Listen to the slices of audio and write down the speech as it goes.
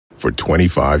For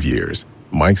 25 years,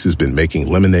 Mike's has been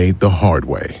making lemonade the hard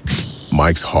way.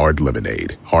 Mike's Hard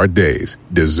Lemonade. Hard days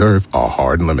deserve a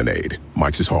hard lemonade.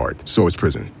 Mike's is hard, so is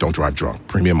prison. Don't drive drunk.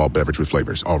 Premium malt beverage with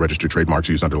flavors. All registered trademarks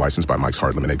used under license by Mike's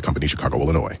Hard Lemonade Company, Chicago,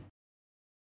 Illinois.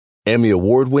 Emmy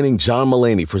award-winning John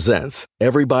Mulaney presents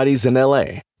Everybody's in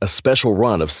L.A., a special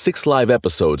run of 6 live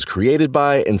episodes created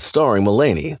by and starring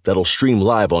Mulaney that'll stream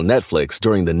live on Netflix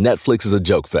during the Netflix is a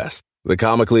Joke Fest. The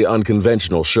comically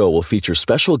unconventional show will feature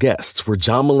special guests where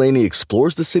John Mulaney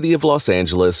explores the city of Los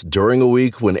Angeles during a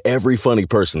week when every funny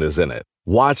person is in it.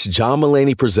 Watch John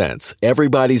Mulaney Presents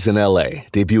Everybody's in L.A.,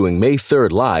 debuting May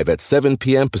 3rd live at 7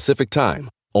 p.m. Pacific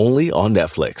Time, only on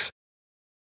Netflix.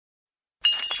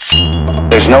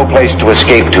 There's no place to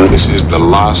escape to. This is the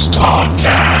last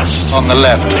podcast. On the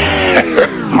left.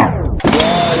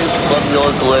 From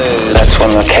your grave. That's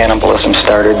when the cannibalism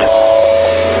started.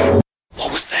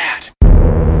 What was that?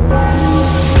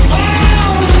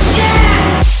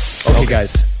 Okay,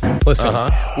 guys, listen,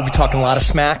 we'll be talking a lot of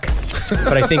smack,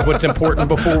 but I think what's important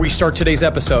before we start today's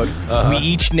episode, we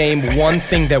each name one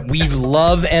thing that we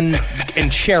love and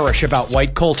cherish about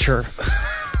white culture.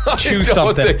 Choose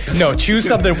something. No, choose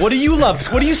something. What do you love?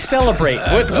 What do you celebrate?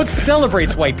 What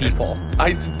celebrates white people?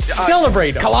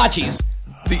 Celebrate them. Kolaches.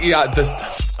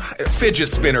 The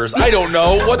fidget spinners. I don't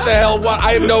know. What the hell?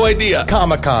 I have no idea.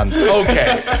 Comic-Cons.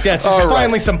 Okay. That's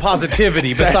finally some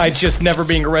positivity besides just never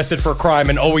being arrested for a crime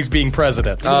and always being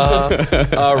president.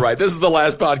 All right. This is the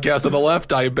last podcast on the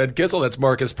left. I am Ben Kissel. That's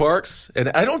Marcus Parks. And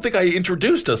I don't think I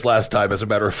introduced us last time, as a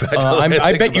matter of fact.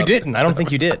 I bet you didn't. I don't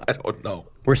think you did. I don't know.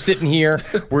 We're sitting here.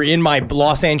 We're in my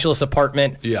Los Angeles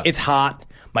apartment. Yeah. It's hot.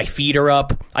 My feet are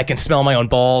up. I can smell my own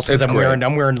balls because I'm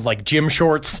wearing like gym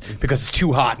shorts because it's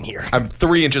too hot in here. I'm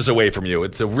 3 inches away from you.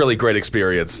 It's a really great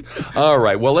experience. All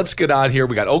right, well, let's get on here.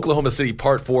 We got Oklahoma City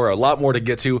Part 4, a lot more to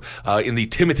get to in the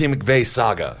Timothy McVeigh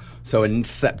saga. So in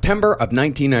September of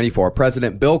 1994,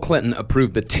 President Bill Clinton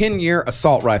approved the 10-year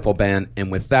assault rifle ban,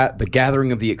 and with that, the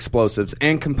gathering of the explosives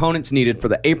and components needed for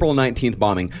the April 19th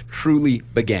bombing truly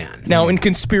began. Now, in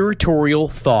conspiratorial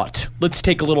thought, let's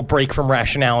take a little break from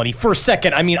rationality for a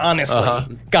second. I mean,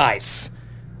 honestly, guys,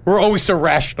 we're always so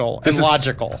rational and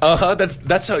logical.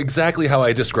 That's exactly how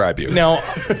I describe you. Now,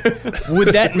 would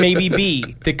that maybe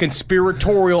be the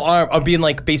conspiratorial arm of being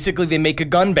like, basically they make a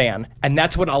gun ban, and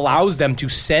that's what allows them to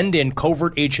send in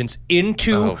covert agents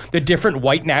into the different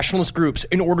white nationalist groups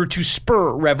in order to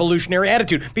spur revolutionary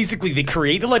attitude. Basically, they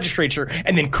create the legislature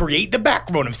and then create the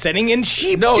backbone of sending in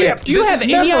sheep. Do you have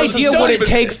any idea what it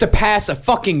takes to pass a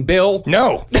fucking bill?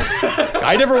 No.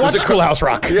 I never watched Schoolhouse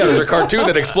Rock. Yeah, there's a cartoon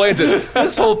that explains it.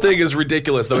 This whole thing is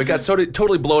ridiculous, though. It got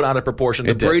totally blown out of proportion.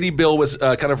 The Brady bill was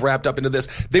kind of wrapped up into this.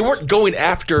 They weren't going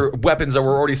after weapons that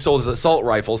were already sold as assault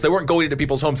rifles. They weren't going into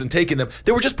people's homes and taking them.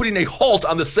 They were just putting a halt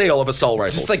on the sale of assault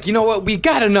rifles. Just like, you know what? We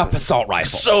got enough assault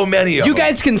rifles. So many of them. You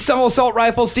guys can sell assault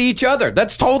rifles to each other.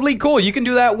 That's totally cool. You can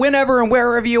do that whenever and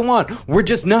wherever you want. We're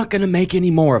just not going to make any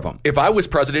more of them. If I was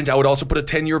president, I would also put a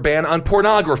 10-year ban on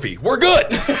pornography. We're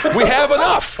good. We have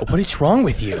enough. What is wrong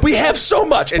with you? We have so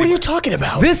much. What are you talking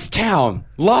about? This town,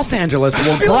 Los Angeles,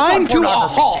 will grind to a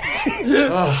halt.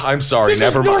 I'm sorry.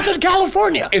 This is Northern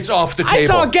California. It's off the I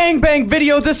table. saw a gangbang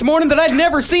video this morning that I'd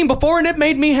never seen before, and it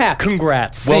made me happy.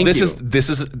 Congrats. Well,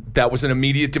 that was an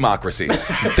immediate democracy.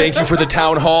 Thank you for the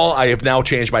town hall. I have now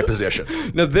changed my position.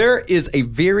 Now, there is a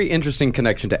very interesting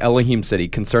connection to Elohim City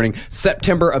concerning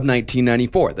September of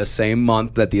 1994, the same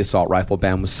month that the assault rifle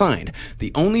ban was signed.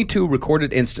 The only 2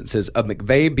 recorded instances of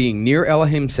McVeigh being near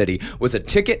Elohim City was a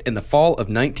ticket in the fall of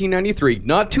 1993,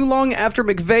 not too long after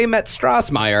McVeigh met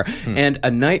Strassmeyer, and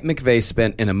a night McVeigh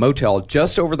spent in a motel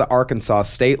just over the Arkansas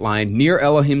state line near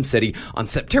Elohim City on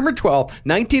September 12,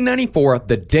 1994,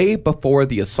 the day before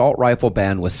the assault rifle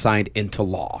ban was signed into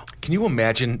law. Can you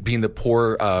imagine being the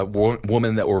poor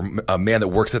woman or a man that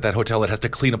works at that hotel that has to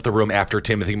clean up the room after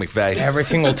Timothy McVeigh? Every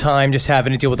single time, just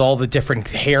having to deal with all the different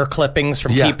hair clippings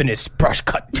from keeping his brush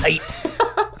cut tight.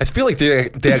 I feel like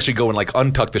they actually go and like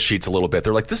untuck the sheets a little bit.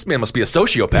 They're like, this man must be a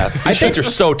sociopath. These sheets are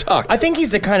so tucked. I think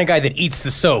he's the kind of guy that eats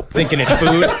the soap, thinking it's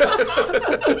food.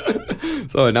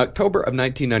 So in October of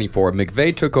 1994,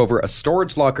 McVeigh took over a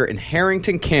storage locker in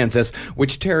Harrington, Kansas,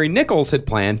 which Terry Nichols had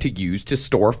planned to use to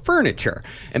store furniture.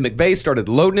 And McVeigh started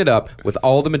loading it up with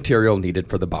all the material needed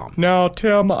for the bomb. Now,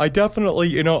 Tim, I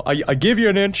definitely, I give you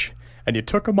an inch and you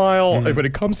took a mile, and when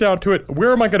it comes down to it,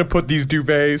 where am I going to put these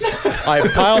duvets? I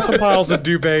have piles and piles of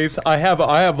duvets. I have a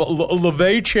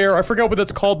levee chair. I forgot what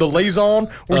it's called, the Lazon,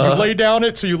 where you lay down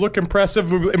it so you look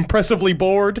impressively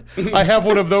bored. I have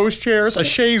one of those chairs, a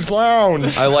chaise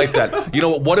lounge. I like that. You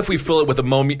know what if we fill it with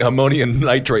ammonium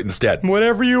nitrate instead?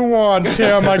 Whatever you want,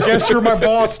 Tim. I guess you're my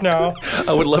boss now.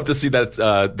 I would love to see that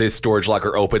the storage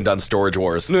locker opened on Storage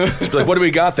Wars. Just be like, what do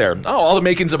we got there? Oh, all the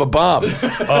makings of a bomb.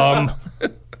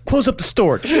 Close up the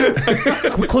storage.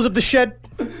 Can we close up the shed?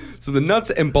 So the nuts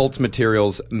and bolts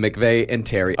materials McVeigh and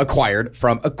Terry acquired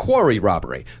from a quarry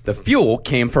robbery. The fuel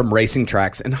came from racing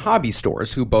tracks and hobby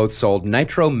stores who both sold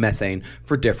nitromethane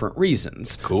for different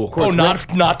reasons. Cool. Oh,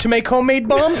 not to make homemade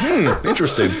bombs?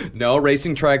 Interesting. No,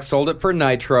 racing tracks sold it for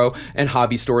nitro, and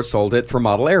hobby stores sold it for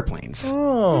model airplanes.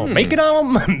 Oh, making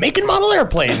model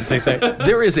airplanes, they say.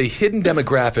 There is a hidden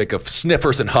demographic of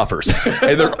sniffers and huffers,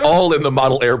 and they're all in the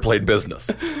model airplane business.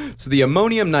 So the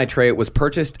ammonium nitrate was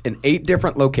purchased in 8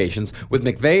 different locations, with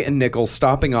McVeigh and Nichols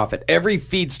stopping off at every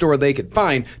feed store they could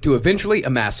find to eventually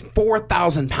amass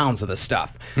 4,000 pounds of the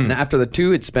stuff. And after the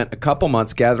two had spent a couple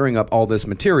months gathering up all this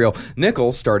material,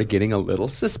 Nichols started getting a little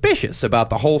suspicious about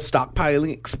the whole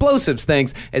stockpiling explosives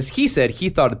things, as he said he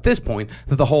thought at this point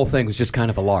that the whole thing was just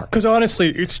kind of a lark. Because honestly,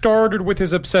 it started with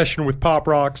his obsession with Pop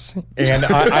Rocks, and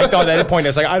I thought at that point, I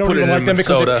was like, I don't even like them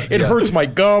because it hurts my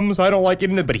gums. I don't like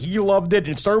it, but he loved it.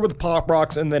 And it started with Pop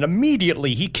Rocks, and then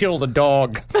immediately he killed a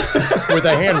dog with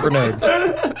a hand grenade.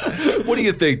 What do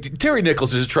you think? Terry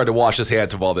Nichols just tried to wash his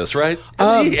hands of all this, right?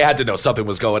 He had to know something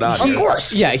was going on. Of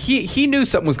course. Yeah, he knew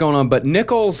something was going on, but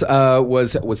Nichols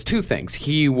was two things.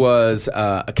 He was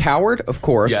a coward, of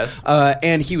course. Yes.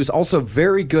 And he was also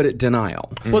very good at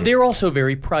denial. Well, they're also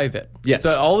very private. Yes.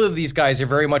 All of these guys are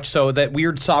very much so that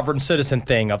weird sovereign citizen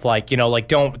thing of like,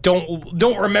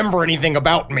 don't remember anything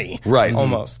about me. Right.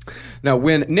 Almost. Now,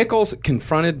 when Nichols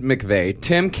confronted McVeigh,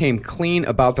 Tim came clean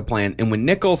about the plan, and when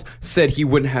Nichols said he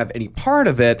wouldn't have any part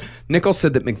of it, Nichols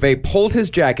said that McVeigh pulled his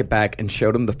jacket back and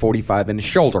showed him the .45 in his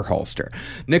shoulder holster.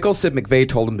 Nichols said McVeigh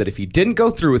told him that if he didn't go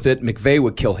through with it, McVeigh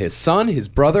would kill his son, his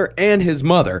brother, and his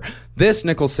mother. This,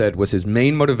 Nichols said, was his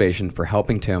main motivation for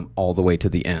helping Tim all the way to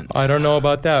the end. I don't know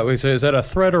about that. Is that a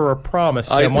threat or a promise,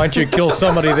 Tim? Why don't you kill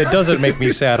somebody that doesn't make me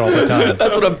sad all the time?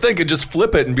 That's what I'm thinking. Just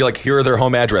flip it and be like, here are their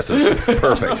home addresses.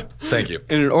 Perfect. Thank you.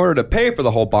 And in order to pay for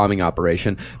the whole bombing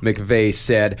operation, McVeigh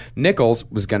said Nichols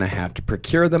was going to have to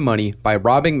procure the money by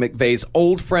robbing McVeigh's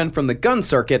old friend from the gun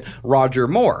circuit, Roger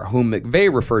Moore, whom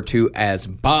McVeigh referred to as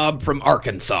Bob from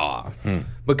Arkansas.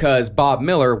 Because Bob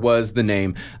Miller was the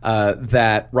name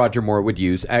that Roger Moore would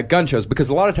use at gun shows. Because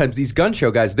a lot of times these gun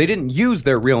show guys, they didn't use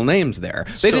their real names there.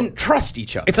 They didn't trust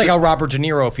each other. It's like how Robert De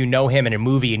Niro, if you know him in a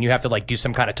movie and you have to like do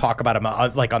some kind of talk about him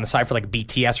like on the side for like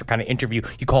BTS or kind of interview,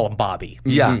 you call him Bobby.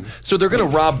 Yeah. So they're going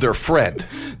to rob their friend.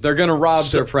 They're going to rob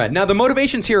their friend. Now, the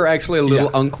motivations here are actually a little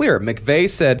unclear. McVeigh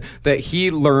said that he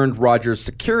learned Roger's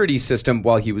security system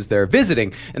while he was there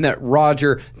visiting, and that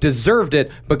Roger deserved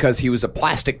it because he was a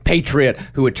plastic patriot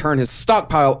who would turn his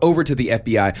stockpile over to the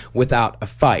FBI without a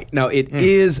fight. Now, it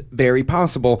is very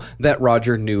possible that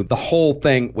Roger knew the whole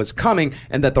thing was coming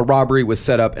and that the robbery was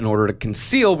set up in order to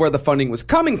conceal where the funding was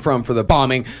coming from for the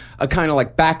bombing, a kind of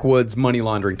like backwoods money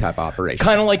laundering type operation.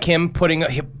 Kind of like him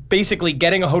basically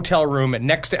getting a hotel room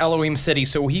next to Elohim City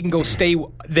so he can go stay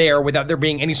there without there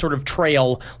being any sort of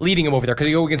trail leading him over there. Because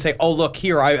you can say, oh, look,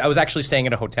 here, I was actually staying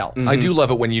at a hotel. I do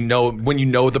love it when you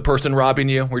know the person robbing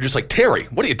you. We're just like, Terry,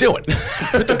 what are you doing?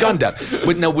 Put the gun down.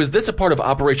 But now, was this a part of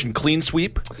Operation Clean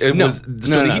Sweep? No.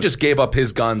 He just gave up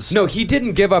his guns? No, he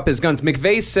didn't give up his guns.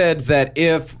 McVeigh said that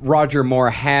if Roger Moore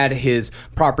had his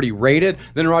property raided,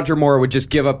 then Roger Moore would just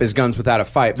give up his guns without a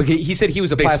fight. But he said he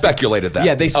was a They speculated that.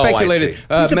 Yeah, they speculated.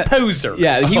 He's a poser.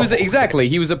 Yeah, he was exactly.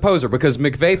 He was a poser because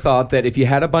McVeigh thought that if you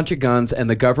had a bunch of guns and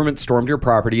the government stormed your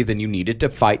property, then you needed to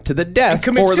fight to the death and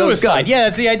commit for those suicide. guns. Yeah,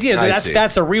 that's the idea.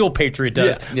 That's a real patriot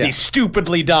does. Yeah. They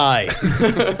stupidly die.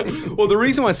 Well, the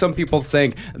reason why some people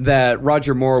think that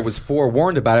Roger Moore was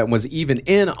forewarned about it and was even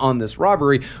in on this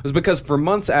robbery was because for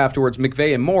months afterwards,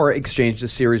 McVeigh and Moore exchanged a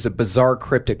series of bizarre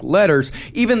cryptic letters,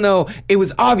 even though it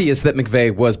was obvious that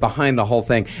McVeigh was behind the whole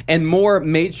thing. And Moore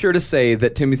made sure to say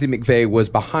that Timothy McVeigh was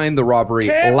behind the robbery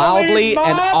loudly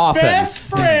and often. My best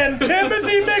friend,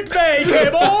 Timothy McVeigh,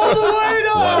 came all the way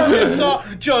to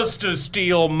Arkansas just to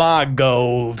steal my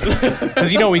gold. Because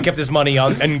he kept his money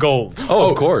in gold. Oh,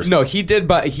 of course. No, he did,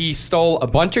 but he stole a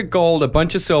bunch of gold, a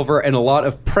bunch of silver, and a lot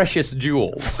of precious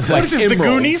jewels. What is this, the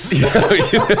Goonies?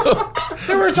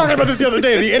 We were talking about this the other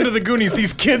day. At the end of the Goonies,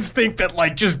 these kids think that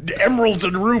like just emeralds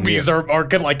and rubies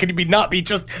could be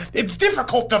just. It's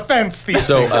difficult to fence these.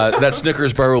 So things. that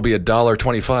Snickers bar will be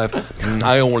 $1.25 $1.25.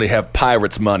 I only have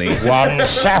pirate's money. One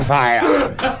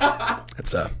sapphire.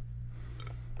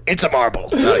 It's a marble.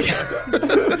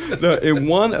 In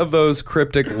one of those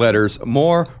cryptic letters,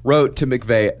 Moore wrote to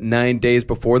McVeigh 9 days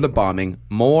before the bombing.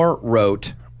 Moore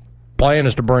wrote, "Plan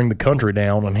is to bring the country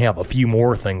down and have a few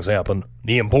more things happen.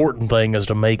 The important thing is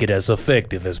to make it as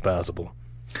effective as possible."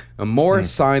 Moore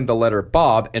signed the letter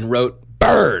Bob and wrote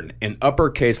 "Burn" in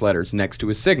uppercase letters next to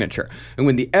his signature. And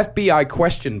when the FBI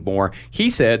questioned Moore, he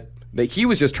said that he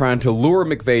was just trying to lure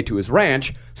McVeigh to his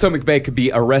ranch so McVeigh could be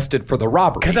arrested for the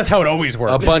robbery. Because that's how it always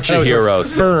works. A bunch of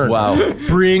heroes. Burn. Wow.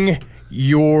 Bring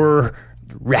your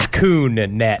raccoon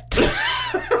net.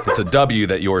 It's a W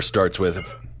that yours starts with.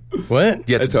 What?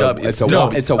 Yeah, it's a W. It's a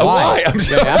Y. It's a Y.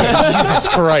 Jesus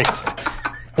Christ.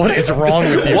 What is wrong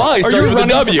with you? Y starts with a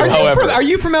W, however. Are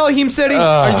you from Elohim City?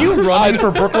 Are you running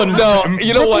for Brooklyn? No,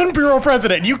 you know Brooklyn what? Bureau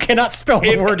President. You cannot spell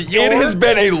the word your. It has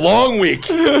been a long week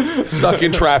stuck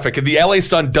in traffic, and the LA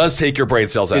sun does take your brain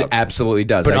cells out. It absolutely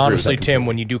does. But honestly, Tim,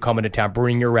 when you do come into town,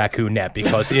 bring your raccoon net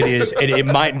because it is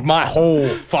my whole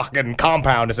fucking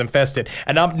compound is infested,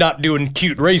 and I'm not doing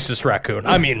cute racist raccoon.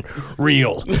 I mean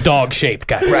real dog-shaped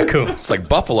guy raccoon. It's like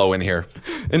buffalo in here.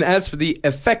 And as for the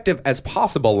effective as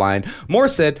possible line, Moore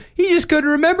said he just couldn't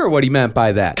remember what he meant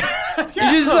by that.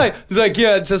 He's like,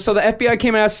 yeah. So the FBI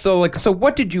came and asked, so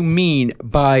what did you mean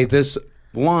by this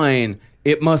line?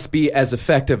 It must be as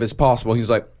effective as possible. He was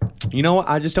like, you know what?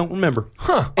 I just don't remember.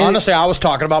 Honestly, I was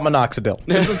talking about minoxidil.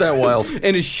 Isn't that wild?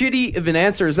 And as shitty of an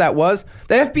answer as that was,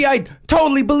 the FBI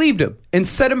totally believed him and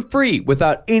set him free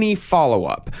without any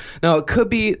follow-up. Now, it could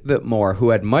be that Moore,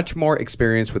 who had much more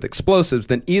experience with explosives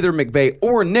than either McVeigh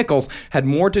or Nichols, had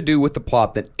more to do with the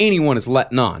plot than anyone is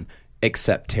letting on.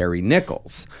 Except Terry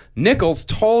Nichols. Nichols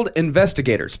told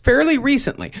investigators fairly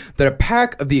recently that a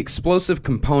pack of the explosive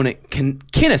component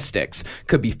kinesticks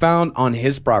could be found on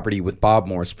his property with Bob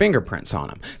Moore's fingerprints on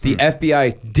them. The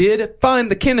FBI did find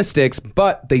the kinesticks,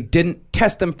 but they didn't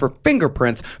test them for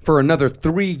fingerprints for another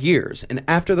 3 years. And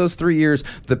after those 3 years,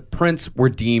 the prints were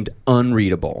deemed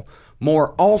unreadable.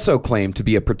 Moore also claimed to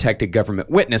be a protected government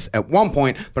witness at one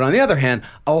point, but on the other hand,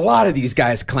 a lot of these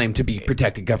guys claim to be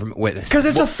protected government witnesses. Because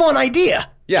it's a fun idea.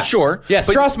 Yeah. Sure. Yeah,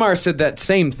 Strassmeyer said that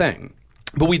same thing.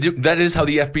 But that is how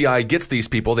the FBI gets these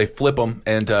people. They flip them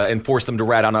and force them to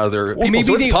rat on other people.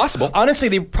 So it's possible. Honestly,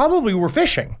 they probably were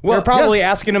fishing. They're probably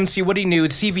asking him to see what he knew,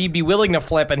 see if he'd be willing to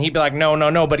flip, and he'd be like,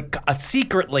 no. But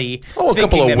secretly, a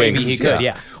couple of that maybe winks. he could.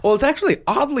 Yeah. Well, it's actually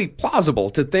oddly plausible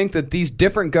to think that these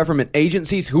different government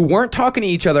agencies who weren't talking to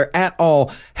each other at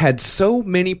all had so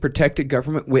many protected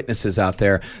government witnesses out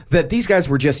there that these guys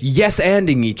were just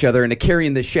yes-anding each other into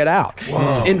carrying this shit out.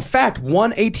 Whoa. In fact,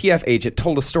 one ATF agent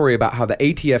told a story about how the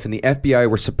ATF and the FBI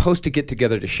were supposed to get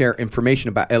together to share information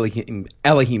about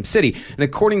Elohim City. And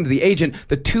according to the agent,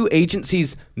 the two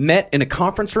agencies met in a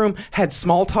conference room, had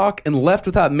small talk, and left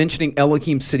without mentioning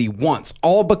Elohim City once,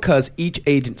 all because each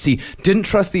agency didn't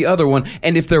trust the other one.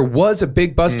 And if there was a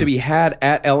big bust to be had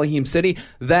at Elohim City,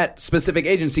 that specific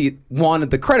agency wanted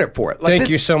the credit for it.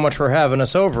 Thank you so much for having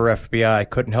us over, FBI.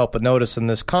 Couldn't help but notice in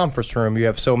this conference room you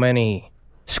have so many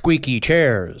squeaky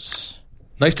chairs.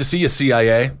 Nice to see you,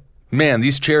 CIA. Man,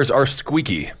 these chairs are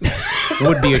squeaky.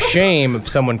 Would be a shame if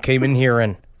someone came in here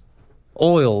and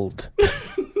oiled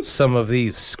some of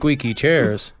these squeaky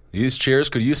chairs. These chairs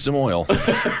could use some oil.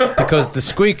 Because the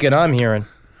squeaking I'm hearing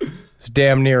is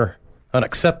damn near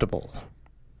unacceptable.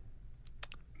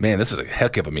 Man, this is a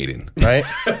heck of a meeting. Right?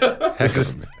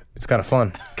 It's kind of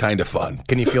fun. Kind of fun.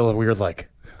 Can you feel a weird,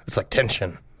 it's like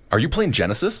tension? Are you playing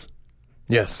Genesis?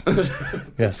 Yes.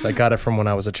 Yes, I got it from when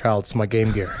I was a child. It's my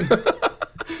Game Gear.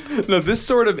 No, this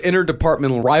sort of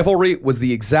interdepartmental rivalry was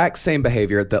the exact same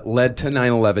behavior that led to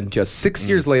 9/11 just 6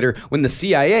 years later when the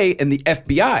CIA and the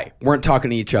FBI weren't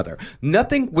talking to each other.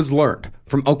 Nothing was learned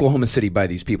from Oklahoma City by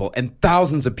these people, and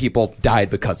thousands of people died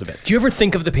because of it. Do you ever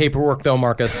think of the paperwork, though,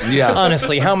 Marcus? Yeah.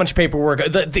 Honestly, how much paperwork?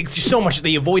 So much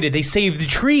they avoided. They saved the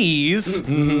trees.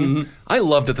 Mm-hmm. I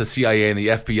love that the CIA and the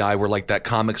FBI were like that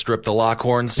comic strip, The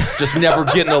Lockhorns, just never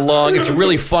getting along. It's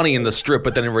really funny in the strip,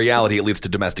 but then in reality, it leads to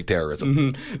domestic terrorism.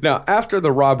 Mm-hmm. Now, after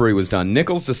the robbery was done,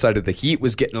 Nichols decided the heat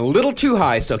was getting a little too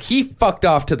high, so he fucked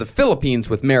off to the Philippines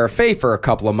with Marifé for a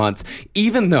couple of months,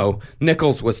 even though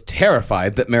Nichols was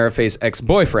terrified that Marifé's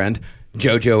ex-boyfriend,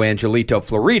 Jojo Angelito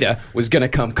Florida, was going to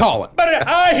come calling.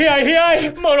 Hey,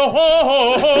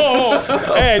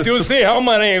 do you see how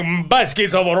many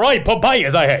baskets of ripe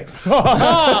papayas I have?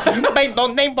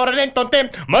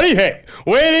 Marife,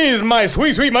 where is my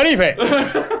sweet, sweet Marife?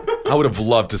 I would have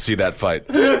loved to see that fight.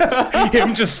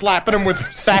 Him just slapping him with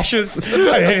sashes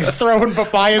and throwing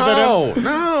papayas at him.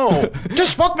 No.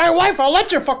 Just fuck my wife. I'll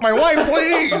let you fuck my wife,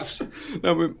 please.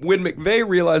 Now, when McVeigh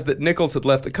realized that Nichols had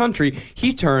left the country,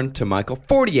 he turned to Michael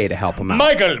Fortier to help him out.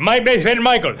 Michael, my best friend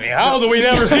Michael. How do we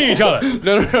never see each other?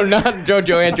 No, not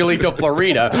Jojo Angelito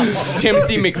Florida.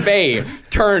 Timothy McVeigh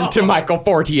turned to Michael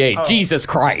Fortier. Jesus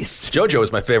Christ. JoJo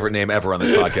is my favorite name ever on this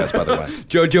podcast, by the way.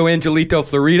 Jojo Angelito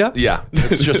Florida? Yeah,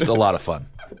 it's just a lot of fun.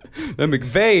 Now,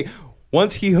 McVeigh,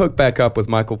 once he hooked back up with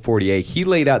Michael Fortier, he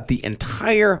laid out the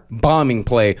entire bombing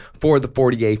play for the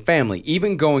Fortier family,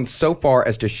 even going so far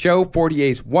as to show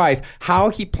Fortier's wife how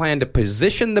he planned to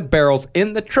position the barrels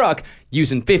in the truck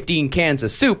using 15 cans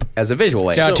of soup as a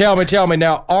visual aid. Now, tell me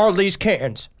now, are these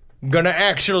cans gonna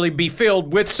actually be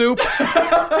filled with soup?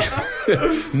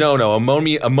 No,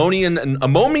 ammonium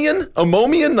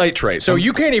nitrate. So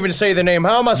you can't even say the name.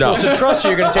 How am I supposed to trust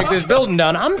you're gonna take this building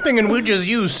down? I'm thinking we just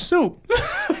use soup,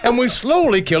 and we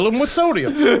slowly kill them with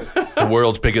sodium. The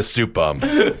world's biggest soup bomb.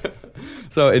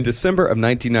 So in December of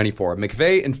 1994,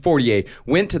 McVeigh and Fortier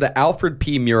went to the Alfred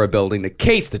P. Murrah building to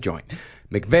case the joint.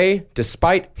 McVeigh,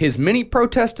 despite his many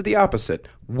protests to the opposite,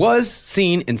 was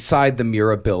seen inside the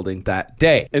Murrah building that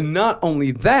day. And not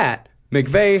only that,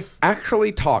 McVeigh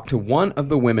actually talked to one of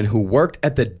the women who worked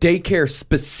at the daycare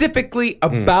specifically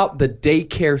about the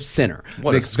daycare center.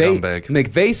 What a scumbag.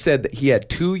 McVeigh said that he had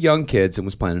 2 young kids and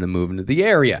was planning to move into the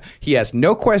area. He asked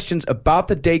no questions about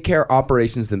the daycare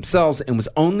operations themselves and was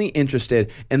only interested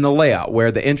in the layout,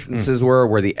 where the entrances were,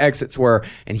 where the exits were,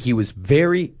 and he was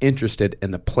very interested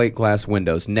in the plate glass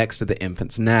windows next to the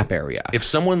infant's nap area. If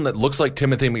someone that looks like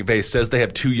Timothy McVeigh says they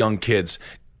have 2 young kids,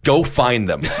 go find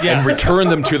them and return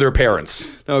them to their parents.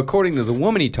 Now, according to the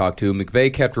woman he talked to,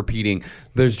 McVeigh kept repeating,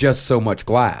 "There's just so much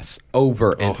glass,"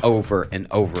 over and over and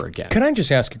over again. Can I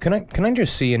just ask you, can I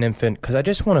just see an infant? Because I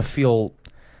just want to feel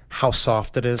how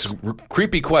soft it is.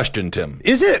 Creepy question, Tim.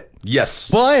 Is it?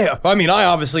 Yes. Well, I mean, I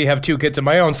obviously have 2 kids of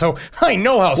my own, so I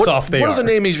know how soft they are. What's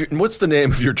the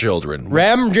name of your children?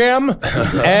 Ram Jam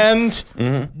and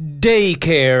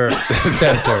Daycare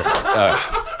Center.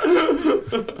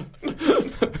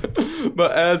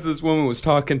 But as this woman was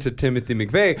talking to Timothy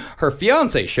McVeigh, her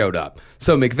fiance showed up.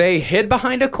 So McVeigh hid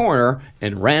behind a corner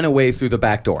and ran away through the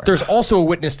back door. There's also a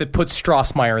witness that put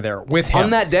Strassmeyer there with him. On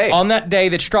that day. On that day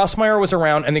that Strassmeyer was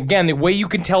around. And again, the way you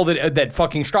can tell that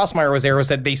fucking Strassmeyer was there is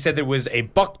that they said it was a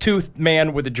buck-toothed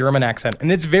man with a German accent.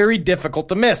 And it's very difficult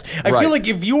to miss. I feel like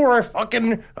if you are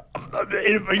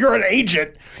if you're an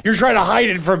agent, you're trying to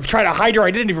hide your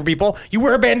identity from people, you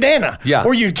wear a bandana. Yeah.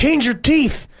 Or you change your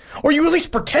teeth. Or you at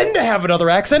least pretend to have another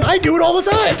accent. I do it all the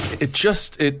time. It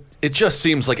just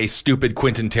seems like a stupid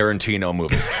Quentin Tarantino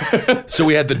movie. So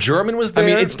we had the German was there. I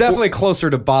mean, it's definitely closer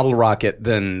to Bottle Rocket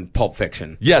than Pulp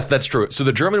Fiction. Yes, that's true. So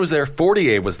the German was there,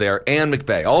 Fortier was there, and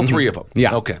McVeigh. All 3 of them.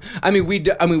 Yeah. Okay. I mean, we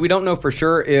don't know for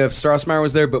sure if Strassmeyer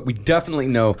was there, but we definitely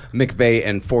know McVeigh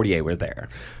and Fortier were there.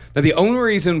 Now, the only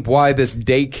reason why this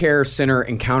daycare center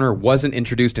encounter wasn't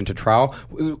introduced into trial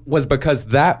was because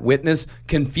that witness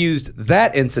confused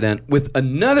that incident with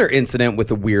another incident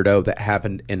with a weirdo that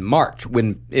happened in March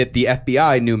when the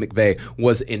FBI knew McVeigh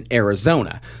was in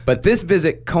Arizona. But this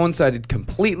visit coincided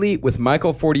completely with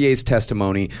Michael Fortier's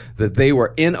testimony that they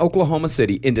were in Oklahoma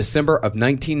City in December of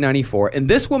 1994, and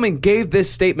this woman gave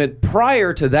this statement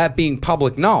prior to that being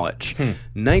public knowledge.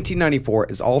 1994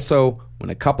 is also when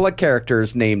a couple of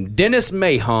characters named Dennis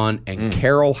Mahon and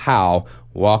Carol Howe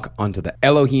walk onto the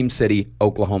Elohim City,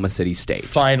 Oklahoma City stage.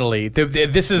 Finally.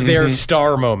 This is their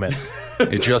star moment.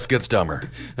 It just gets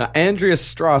dumber. Now, Andreas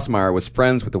Strassmeyer was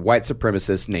friends with a white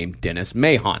supremacist named Dennis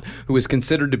Mahon, who was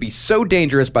considered to be so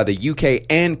dangerous by the UK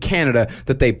and Canada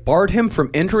that they barred him from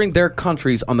entering their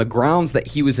countries on the grounds that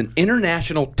he was an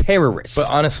international terrorist. But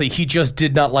honestly, he just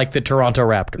did not like the Toronto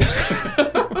Raptors.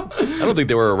 I don't think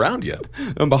they were around yet.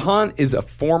 Mahon is a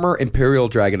former Imperial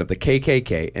Dragon of the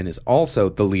KKK and is also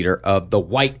the leader of the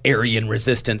White Aryan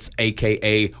Resistance,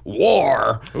 a.k.a.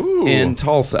 WAR, in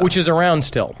Tulsa. Which is around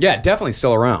still. Yeah, definitely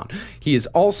still around. He is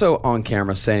also on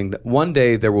camera saying that one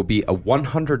day there will be a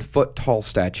 100-foot tall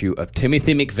statue of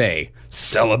Timothy McVeigh,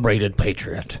 celebrated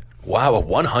patriot. Wow, a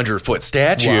 100-foot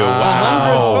statue.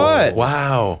 Wow. 100 foot.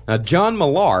 Wow. Now, John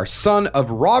Millar, son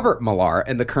of Robert Millar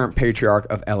and the current patriarch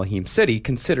of Elohim City,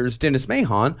 considers Dennis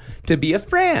Mahon to be a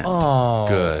friend. Oh.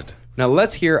 Good. Now,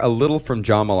 let's hear a little from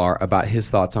John Millar about his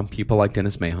thoughts on people like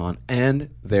Dennis Mahon and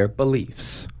their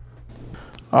beliefs.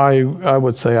 I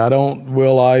would say I don't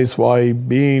realize why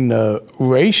being a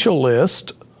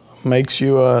racialist makes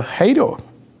you a hater.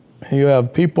 You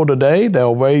have people today,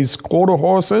 they'll raise quarter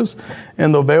horses,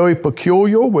 and they're very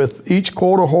peculiar with each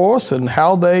quarter horse and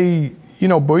how they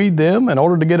breed them in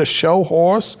order to get a show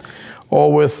horse,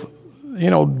 or with,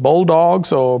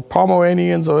 bulldogs or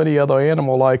Pomeranians or any other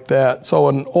animal like that. So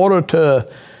in order to,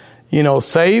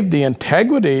 save the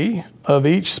integrity of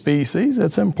each species,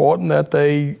 it's important that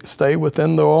they stay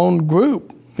within their own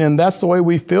group. And that's the way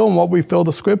we feel and what we feel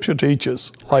the scripture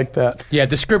teaches, like that. Yeah,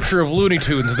 the scripture of Looney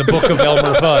Tunes, the book of Elmer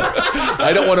Fudd.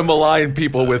 I don't want to malign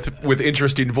people with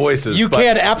interesting voices. You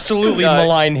can absolutely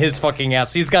malign his fucking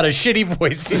ass. He's got a shitty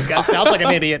voice. Sounds like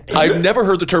an idiot. I've never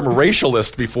heard the term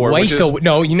racialist before.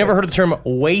 No, you never heard the term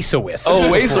wasoist.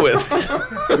 Oh,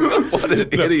 wasoist. What an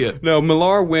idiot. No,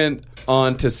 Millar went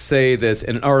on to say this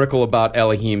in an article about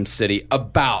Elohim City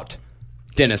about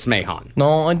Dennis Mahon.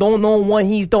 No, I don't know what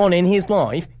he's done in his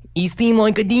life. He seemed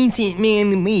like a decent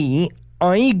man to me.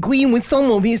 I agree with some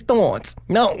of his thoughts.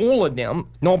 Not all of them,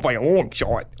 not by a long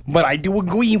shot, but I do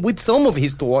agree with some of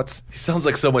his thoughts. He sounds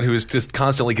like someone who is just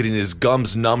constantly getting his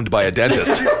gums numbed by a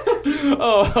dentist.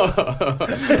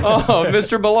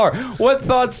 Mr. Millar, what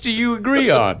thoughts do you agree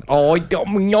on?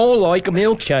 We all like a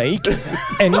milkshake,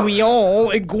 and we all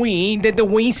agree that the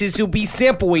races should be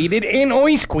separated and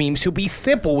ice cream should be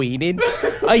separated.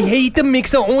 I hate the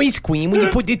mix of ice cream when you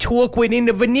put the chocolate and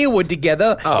the vanilla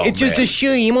together. It's just a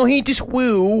shame. I hate the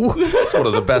swoo. It's one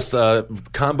of the best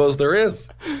combos there is.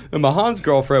 And Mahon's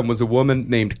girlfriend was a woman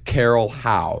named Carol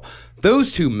Howe.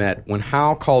 Those two met when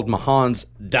Howe called Mahon's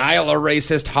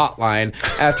dial-a-racist hotline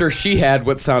after she had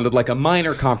what sounded like a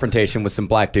minor confrontation with some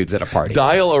black dudes at a party.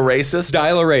 Dial-a-racist?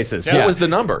 Dial-a-racist, yeah. What was the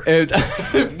number?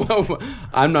 Well,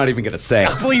 I'm not even going to say.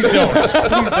 Please don't.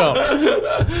 Please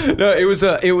don't. No, it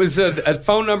was a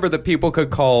phone number that people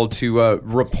could call to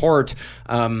report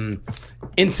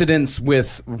incidents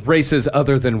with races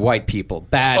other than white people.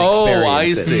 Bad experiences. Oh,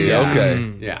 I see. Yeah.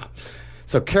 Okay. Yeah.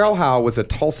 So Carol Howe was a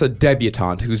Tulsa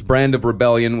debutante whose brand of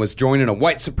rebellion was joining a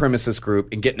white supremacist group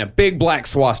and getting a big black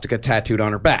swastika tattooed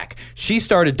on her back. She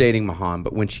started dating Mahon,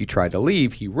 but when she tried to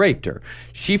leave, he raped her.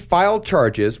 She filed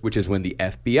charges, which is when the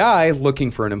FBI,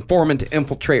 looking for an informant to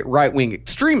infiltrate right-wing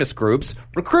extremist groups,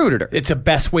 recruited her. It's the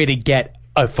best way to get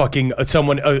a fucking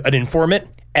an informant.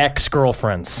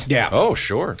 Ex-girlfriends. Yeah. Oh,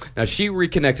 sure. Now, she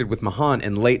reconnected with Mahon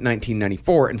in late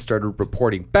 1994 and started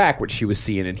reporting back what she was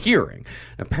seeing and hearing.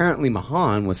 Apparently,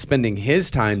 Mahon was spending his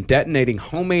time detonating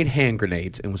homemade hand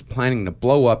grenades and was planning to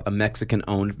blow up a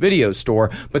Mexican-owned video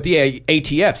store, but the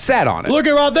ATF sat on it. Look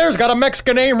right there. It's got a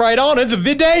Mexican name right on it. It's a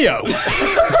video.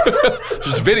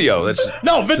 Just video.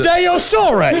 No, video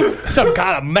sorry. Some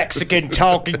kind of Mexican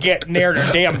talking, getting there. The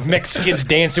damn Mexicans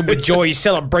dancing with joy,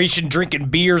 celebration, drinking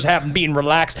beers, being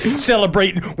relaxed.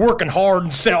 Celebrating, working hard,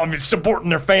 and supporting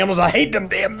their families. I hate them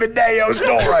damn video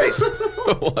stories.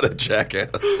 What a jackass.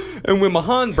 And when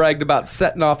Mahon bragged about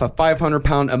setting off a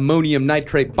 500-pound ammonium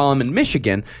nitrate bomb in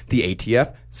Michigan, the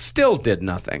ATF still did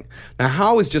nothing. Now,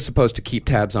 Howe was just supposed to keep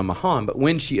tabs on Mahon, but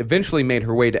when she eventually made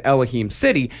her way to Elohim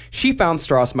City, she found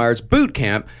Strassmeyer's boot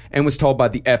camp and was told by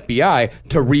the FBI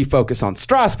to refocus on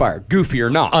Strassmeyer, goofy or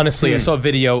not. Honestly, I saw a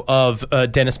video of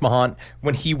Dennis Mahon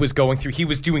when he was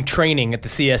doing training at the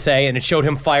CSA, and it showed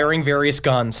him firing various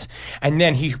guns. And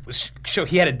then he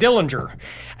had a Dillinger,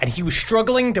 and he was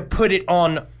struggling to put it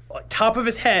on top of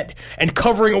his head and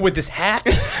covering it with his hat.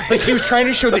 Like he was trying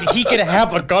to show that he could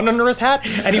have a gun under his hat,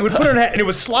 and he would put it on a hat, and it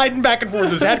was sliding back and forth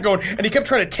with his hat going, and he kept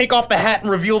trying to take off the hat and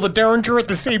reveal the Derringer at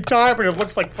the same time, and it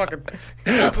looks like a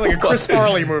Chris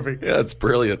Farley movie. Yeah, it's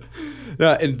brilliant.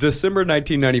 In December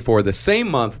 1994, the same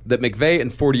month that McVeigh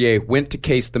and Fortier went to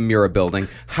case the Murrah building,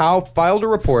 Howe filed a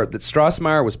report that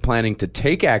Strassmeyer was planning to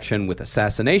take action with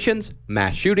assassinations,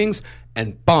 mass shootings,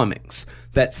 and bombings.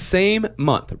 That same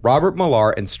month, Robert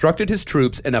Millar instructed his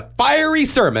troops in a fiery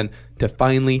sermon to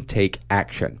finally take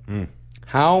action.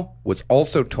 Howe was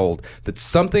also told that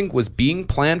something was being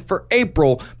planned for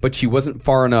April, but she wasn't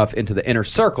far enough into the inner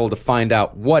circle to find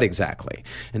out what exactly.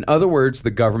 In other words,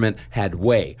 the government had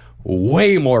way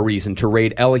more reason to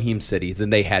raid Elohim City than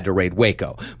they had to raid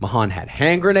Waco. Mahon had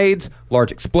hand grenades,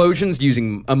 large explosions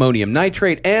using ammonium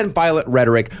nitrate, and violent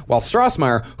rhetoric, while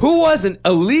Strassmeyer, who was an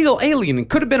illegal alien and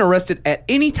could have been arrested at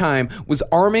any time, was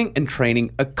arming and training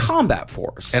a combat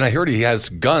force. And I heard he has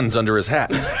guns under his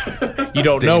hat. You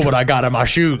don't know what I got in my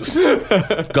shoes.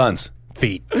 Guns.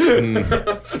 Feet.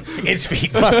 It's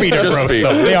feet. My feet are gross, feet.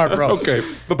 though. They are gross. Okay.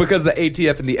 But because the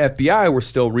ATF and the FBI were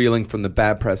still reeling from the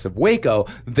bad press of Waco,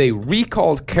 they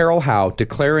recalled Carol Howe,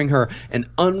 declaring her an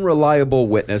unreliable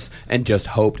witness, and just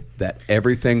hoped that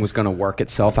everything was going to work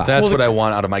itself out. That's what I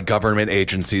want out of my government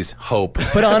agencies. Hope.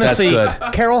 But honestly, That's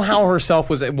good. Carol Howe herself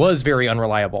was very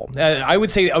unreliable. I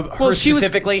would say her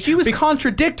specifically. She was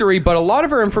contradictory, but a lot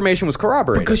of her information was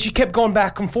corroborated. Because she kept going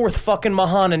back and forth, fucking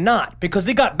Mahan and not, because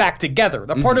they got back together.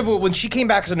 The part of it, when she came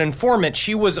back as an informant,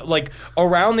 she was like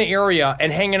around the area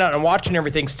and hanging out and watching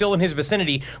everything, still in his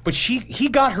vicinity, but he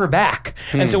got her back.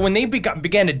 And so when they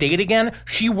began to date again,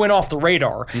 she went off the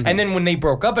radar. And then when they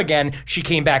broke up again, she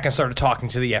came back and started talking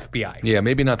to the FBI. Yeah,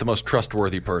 maybe not the most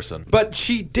trustworthy person. But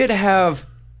she did have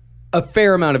a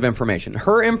fair amount of information.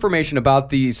 Her information about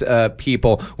these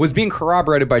people was being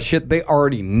corroborated by shit they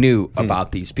already knew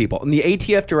about these people. And the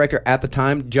ATF director at the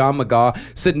time, John McGaugh,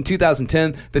 said in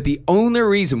 2010 that the only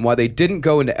reason why they didn't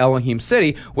go into Elohim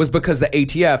City was because the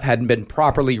ATF hadn't been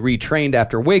properly retrained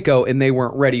after Waco and they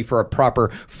weren't ready for a proper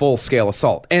full-scale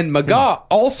assault. And McGaugh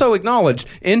also acknowledged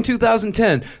in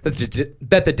 2010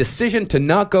 that the decision to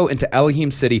not go into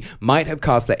Elohim City might have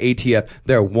cost the ATF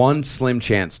their one slim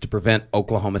chance to prevent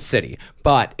Oklahoma City.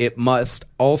 But it must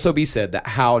also be said that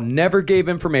Howe never gave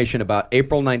information about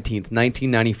April 19th,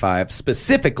 1995,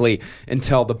 specifically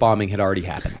until the bombing had already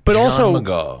happened. But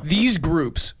also, these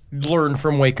groups learned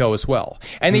from Waco as well.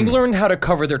 And they learned how to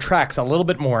cover their tracks a little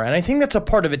bit more. And I think that's a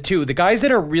part of it too. The guys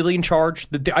that are really in charge,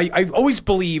 I always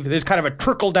believe there's kind of a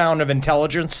trickle down of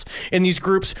intelligence in these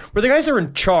groups where the guys that are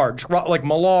in charge, like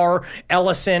Millar,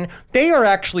 Ellison, they are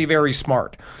actually very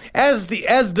smart. As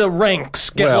the ranks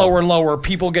get lower and lower,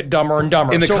 people get dumber and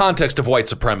dumber. In the context of white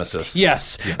supremacists.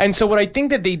 Yes. And so what I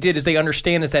think that they did is they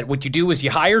understand is that what you do is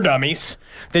you hire dummies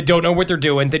that don't know what they're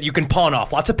doing, that you can pawn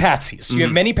off. Lots of patsies. You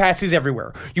have many patsies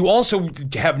everywhere. You also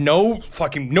have no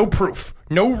proof,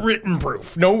 no written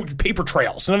proof, no paper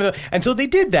trails. None of that. And so they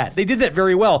did that. They did that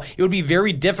very well. It would be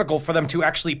very difficult for them to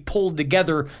actually pull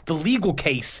together the legal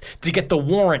case to get the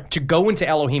warrant to go into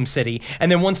Elohim City.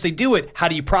 And then once they do it, how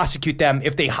do you prosecute them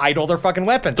if they hide all their fucking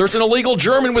weapons? There's an illegal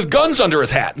German with guns under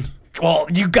his hat. Well,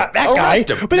 you got that guy.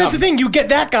 But that's the thing. You get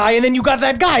that guy, and then you got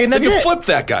that guy, and that's then you flip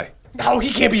that guy. No,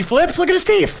 he can't be flipped. Look at his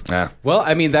teeth. Yeah. Well,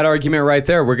 I mean, that argument right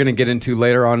there, we're going to get into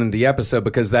later on in the episode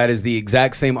because that is the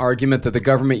exact same argument that the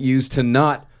government used to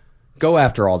not go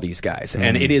after all these guys.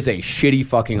 And it is a shitty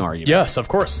fucking argument. Yes, of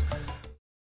course.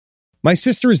 My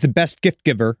sister is the best gift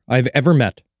giver I've ever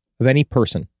met of any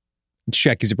person. It's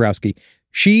Jackie Zabrowski.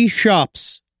 She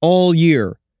shops all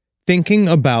year thinking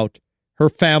about her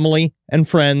family and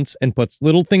friends and puts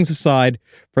little things aside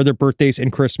for their birthdays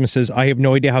and Christmases. I have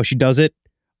no idea how she does it.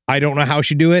 I don't know how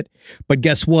she do it, but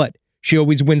guess what? She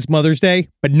always wins Mother's Day,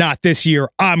 but not this year.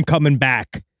 I'm coming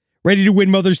back. Ready to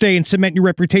win Mother's Day and cement your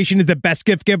reputation as the best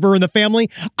gift giver in the family?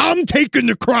 I'm taking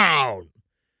the crown.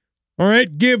 All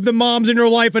right, give the moms in your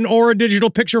life an Aura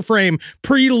digital picture frame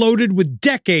preloaded with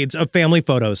decades of family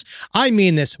photos. I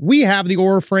mean this. We have the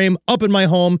Aura frame up in my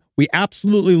home. We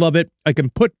absolutely love it. I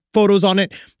can put photos on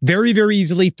it very, very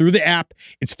easily through the app.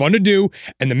 It's fun to do,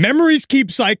 and the memories keep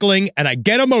cycling, and I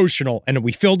get emotional. And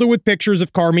we filled it with pictures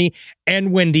of Carmi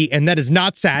and Wendy, and that is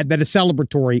not sad. That is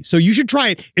celebratory. So you should try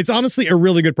it. It's honestly a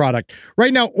really good product.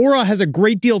 Right now, Aura has a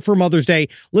great deal for Mother's Day.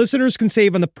 Listeners can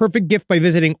save on the perfect gift by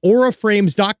visiting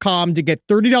auraframes.com to get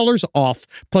 $30 off,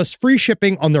 plus free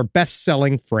shipping on their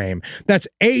best-selling frame. That's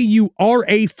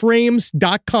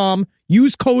auraframes.com.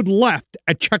 Use code LEFT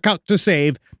at checkout to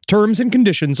save. Terms and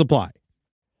conditions apply.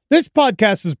 This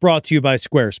podcast is brought to you by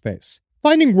Squarespace.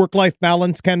 Finding work-life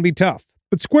balance can be tough,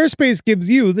 but Squarespace gives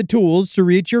you the tools to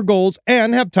reach your goals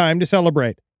and have time to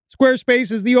celebrate.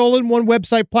 Squarespace is the all-in-one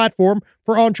website platform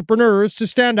for entrepreneurs to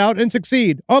stand out and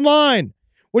succeed online.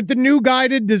 With the new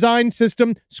guided design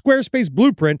system, Squarespace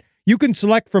Blueprint, you can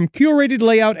select from curated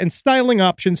layout and styling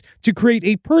options to create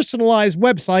a personalized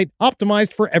website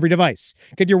optimized for every device.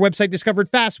 Get your website discovered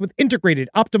fast with integrated,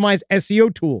 optimized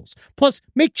SEO tools. Plus,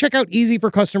 make checkout easy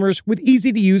for customers with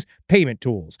easy-to-use payment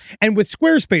tools. And with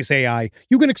Squarespace AI,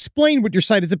 you can explain what your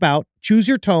site is about, choose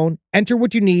your tone, enter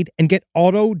what you need, and get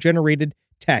auto-generated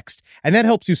text. And that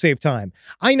helps you save time.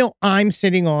 I know I'm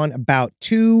sitting on about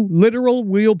 2 literal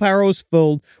wheelbarrows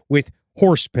filled with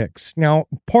horse pics. Now,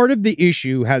 part of the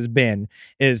issue has been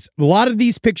is a lot of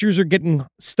these pictures are getting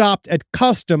stopped at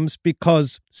customs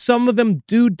because some of them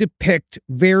do depict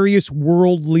various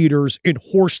world leaders in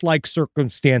horse-like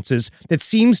circumstances that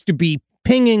seems to be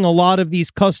pinging a lot of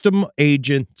these custom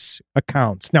agents'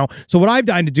 accounts. Now, so what I've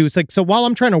done to do is so while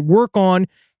I'm trying to work on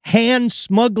hand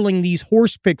smuggling these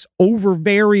horse pics over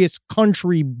various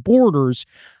country borders,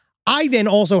 I then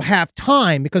also have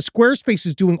time, because Squarespace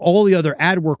is doing all the other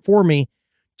ad work for me,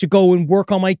 to go and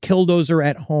work on my Killdozer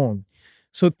at home.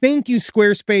 So thank you,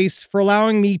 Squarespace, for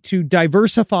allowing me to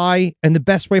diversify in the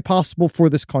best way possible for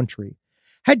this country.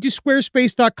 Head to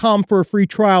squarespace.com for a free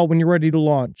trial when you're ready to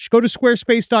launch. Go to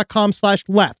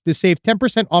squarespace.com/left to save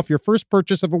 10% off your first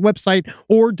purchase of a website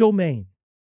or domain.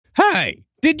 Hey,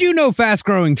 did you know Fast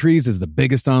Growing Trees is the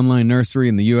biggest online nursery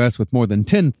in the U.S. with more than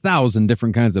 10,000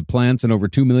 different kinds of plants and over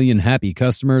 2 million happy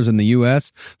customers in the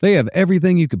U.S.? They have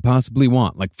everything you could possibly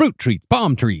want, like fruit trees,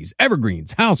 palm trees,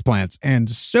 evergreens, houseplants, and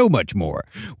so much more.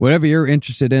 Whatever you're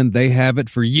interested in, they have it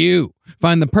for you.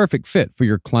 Find the perfect fit for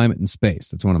your climate and space.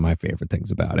 That's one of my favorite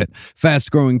things about it. Fast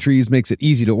Growing Trees makes it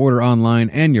easy to order online,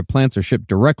 and your plants are shipped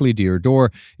directly to your door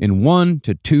in 1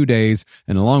 to 2 days.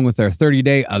 And along with their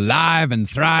 30-day Alive and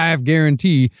Thrive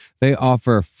guarantee, they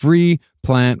offer free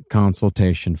plant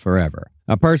consultation forever.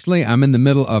 Now, personally, I'm in the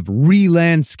middle of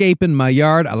re-landscaping my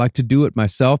yard. I like to do it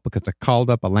myself because I called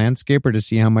up a landscaper to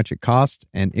see how much it cost,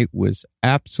 and it was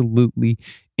absolutely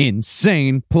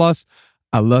insane. Plus,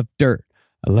 I love dirt.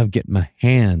 I love getting my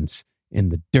hands in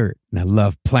the dirt, and I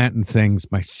love planting things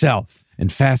myself.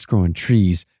 And Fast Growing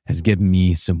Trees has given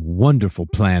me some wonderful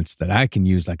plants that I can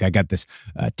use. Like I got this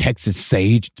Texas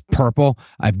sage, it's purple.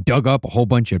 I've dug up a whole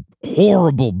bunch of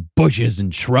horrible bushes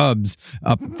and shrubs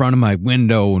up in front of my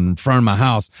window and in front of my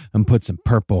house and put some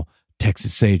purple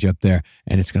Texas sage up there,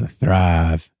 and it's going to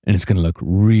thrive, and it's going to look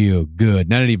real good.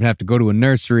 And I didn't even have to go to a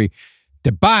nursery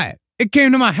to buy it. It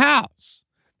came to my house.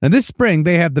 Now, this spring,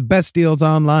 they have the best deals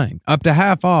online, up to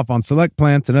half off on select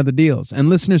plants and other deals. And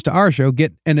listeners to our show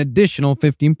get an additional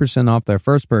 15% off their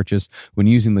first purchase when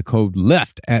using the code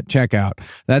LEFT at checkout.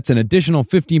 That's an additional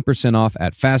 15% off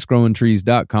at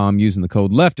fastgrowingtrees.com using the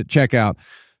code LEFT at checkout.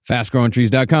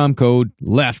 Fastgrowingtrees.com, code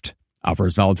LEFT.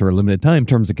 Offers valid for a limited time.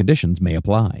 Terms and conditions may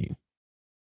apply.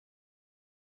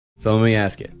 So let me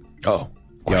ask you. Oh,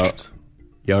 questions.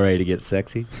 Y'all ready to get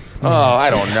sexy? Oh,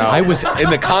 I don't know. I was in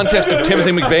the contest of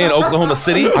Timothy McVeigh in Oklahoma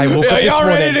City. I woke up this y'all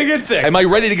morning. ready to get sexy? Am I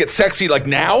ready to get sexy like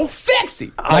now?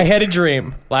 Sexy! I had a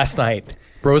dream last night.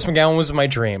 Rose McGowan was my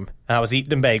dream. And I was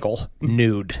eating a bagel,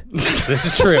 nude. This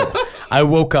is true. I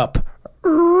woke up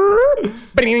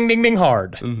ding, ding, ding,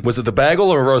 hard. Was it the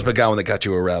bagel or Rose McGowan that got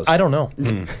you aroused? I don't know.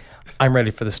 I'm ready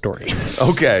for the story.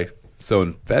 Okay. So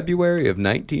in February of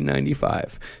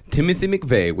 1995, Timothy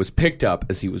McVeigh was picked up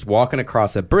as he was walking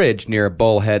across a bridge near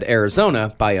Bullhead,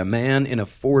 Arizona, by a man in a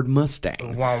Ford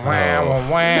Mustang. This is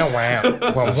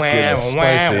getting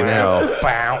spicy now.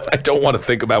 I don't want to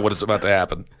think about what is about to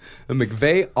happen. And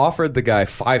McVeigh offered the guy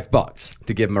 $5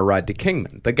 to give him a ride to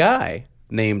Kingman. The guy,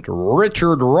 named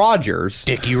Richard Rogers.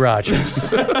 Dickie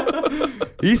Rogers.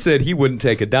 He said he wouldn't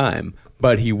take a dime,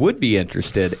 but he would be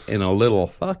interested in a little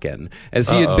fucking, as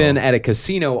he had been at a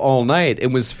casino all night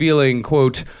and was feeling,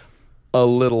 quote, a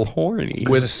little horny.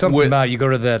 There's something about you go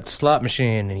to that slot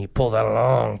machine and you pull that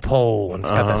long pole and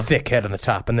it's got the thick head on the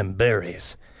top and then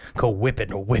berries go whipping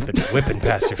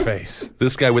past your face.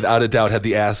 This guy, without a doubt, had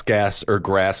the ass gas or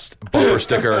grass bumper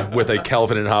sticker with a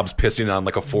Calvin and Hobbes pissing on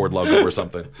like a Ford logo or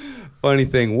something. Funny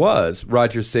thing was,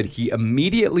 Rogers said he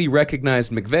immediately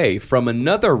recognized McVeigh from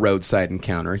another roadside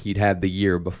encounter he'd had the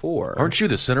year before. Aren't you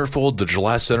the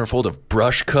July centerfold of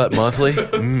Brush Cut Monthly?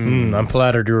 I'm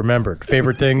flattered you remembered.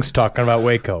 Favorite things, talking about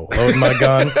Waco. Loading my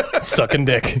gun, sucking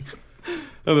dick.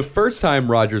 Now, the first time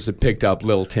Rogers had picked up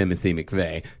little Timothy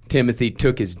McVeigh, Timothy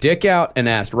took his dick out and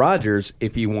asked Rogers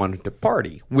if he wanted to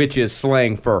party, which is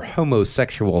slang for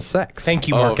homosexual sex. Thank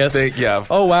you, Marcus. Yeah.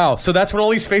 Oh, wow. So that's what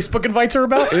all these Facebook invites are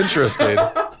about? Interesting.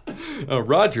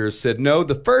 Rogers said no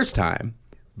the first time,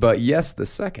 but yes the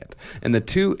second. And the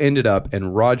two ended up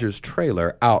in Rogers'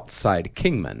 trailer outside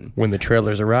Kingman. When the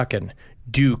trailers are rocking,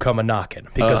 do come a knocking,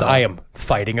 because I am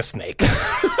fighting a snake.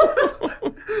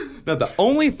 Now, the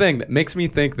only thing that makes me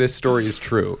think this story is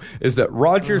true is that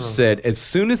Rogers said as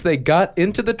soon as they got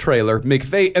into the trailer,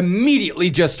 McVeigh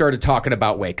immediately just started talking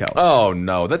about Waco. Oh,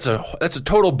 no. That's a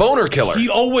total boner killer. He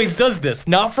always does this,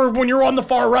 not for when you're on the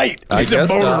far right. It's a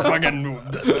boner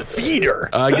fucking feeder.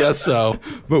 I guess so.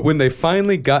 But when they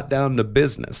finally got down to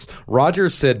business,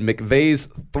 Rogers said McVeigh's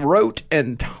throat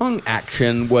and tongue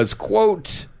action was,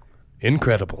 quote,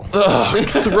 incredible.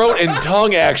 Throat and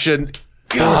tongue action.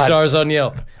 God. 4 stars on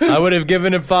Yelp. I would have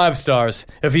given it 5 stars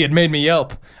if he had made me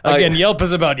Yelp. Again, Yelp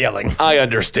is about yelling. I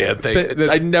understand.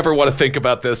 I never want to think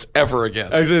about this ever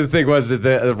again. Actually, the thing was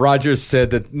that Rogers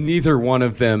said that neither one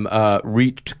of them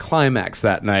reached climax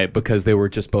that night because they were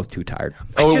just both too tired.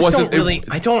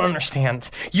 I don't understand.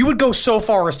 You would go so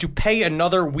far as to pay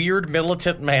another weird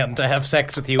militant man to have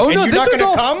sex with you, and you're not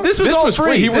going to come? This was all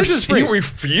free. He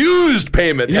refused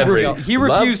payment, Henry. He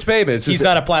refused payment. He's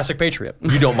not a plastic patriot.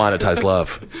 You don't monetize love.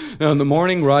 love. Now, in the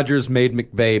morning, Rogers made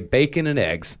McVeigh bacon and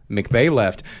eggs. McVeigh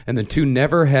left, and the two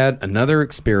never had another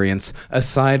experience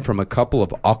aside from a couple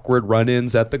of awkward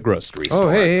run-ins at the grocery store. Oh,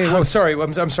 hey. Oh, sorry.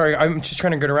 I'm sorry. I'm just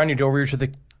trying to get around you to over here to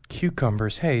the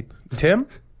cucumbers. Hey, Tim?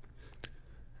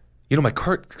 You know, my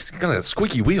cart's got a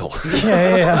squeaky wheel.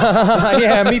 Yeah.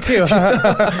 Yeah, me too.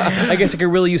 I guess I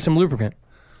could really use some lubricant.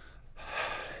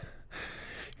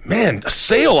 Man, a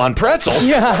sale on pretzels?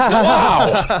 Yeah.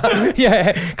 Wow.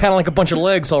 Yeah, kind of like a bunch of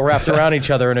legs all wrapped around each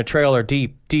other in a trailer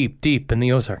deep in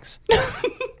the Ozarks.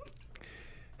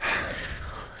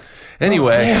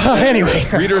 Anyway.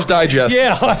 Reader's Digest.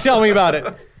 Yeah, tell me about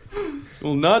it.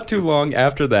 Well, not too long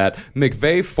after that,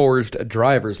 McVeigh forged a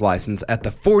driver's license at the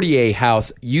Fortier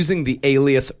house using the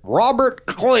alias Robert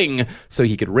Kling so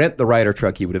he could rent the Ryder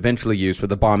truck he would eventually use for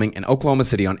the bombing in Oklahoma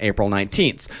City on April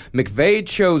 19th. McVeigh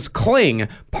chose Kling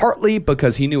partly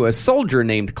because he knew a soldier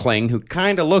named Kling who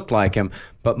kind of looked like him,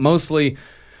 but mostly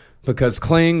because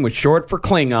Kling was short for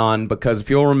Klingon, because if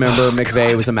you'll remember,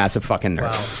 McVeigh was a massive fucking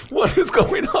nerd. Wow. What is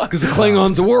going on? Because the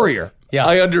Klingon's a warrior. Yeah.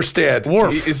 I understand.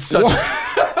 Worf. He is such...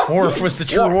 Worf was the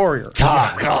true warrior.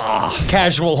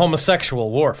 Casual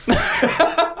homosexual Worf.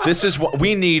 This is what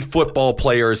we need: football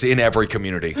players in every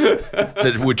community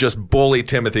that would just bully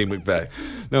Timothy McVeigh.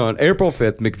 No, on April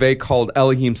 5th, McVeigh called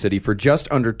Elohim City for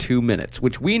just under 2 minutes,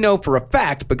 which we know for a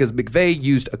fact because McVeigh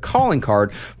used a calling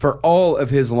card for all of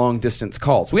his long-distance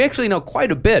calls. We actually know quite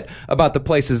a bit about the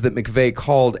places that McVeigh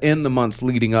called in the months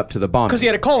leading up to the bombing. Because he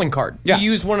had a calling card. Yeah. He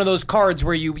used one of those cards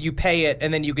where you pay it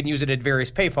and then you can use it at various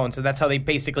payphones, and that's how they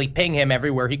basically ping him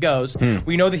everywhere he goes.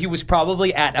 We know that he was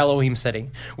probably at Elohim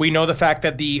City. We know the fact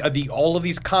that all of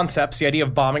these concepts, the idea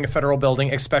of bombing a federal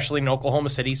building, especially in Oklahoma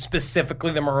City,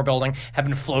 specifically the Murrah building, have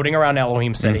been floating around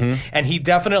Elohim City. And he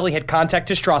definitely had contact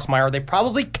to Strassmeyer. They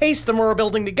probably cased the Murrah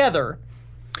building together.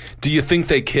 Do you think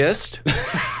they kissed?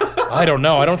 I don't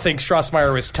know. I don't think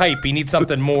Strassmeyer was type. He needs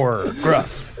something more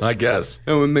gruff. I guess.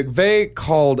 And when McVeigh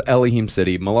called Elohim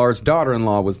City, Millar's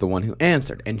daughter-in-law was the one who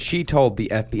answered, and she told the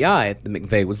FBI that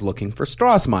McVeigh was looking for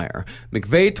Strassmeyer.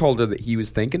 McVeigh told her that he was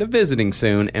thinking of visiting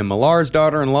soon, and Millar's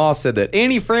daughter-in-law said that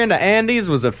any friend of Andy's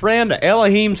was a friend of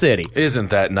Elohim City. Isn't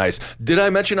that nice? Did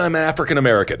I mention I'm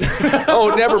African-American?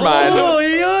 Oh, never mind. Oh,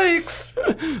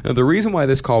 yikes. Now, the reason why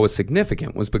this call was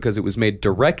significant was because it was made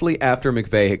directly after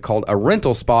McVeigh had called a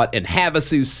rental spot in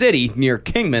Havasu City near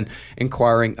Kingman,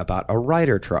 inquiring about a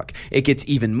Ryder truck. It gets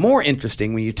even more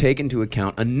interesting when you take into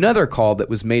account another call that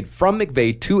was made from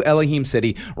McVeigh to Elohim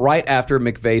City right after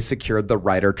McVeigh secured the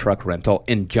Ryder truck rental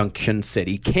in Junction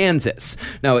City, Kansas.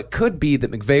 Now, it could be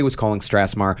that McVeigh was calling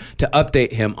Strassmeyer to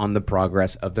update him on the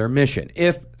progress of their mission,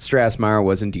 if Strassmeyer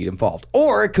was indeed involved.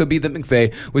 Or it could be that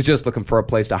McVeigh was just looking for a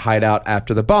place to hide out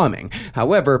after the bombing.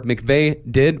 However,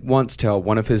 McVeigh did once tell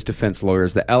one of his defense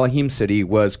lawyers that Elohim City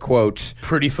was, quote,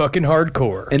 pretty fucking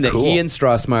hardcore. And that he and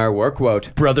Strassmeyer were,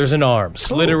 quote, brothers in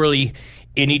arms. Literally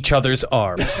in each other's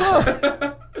arms.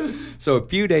 So a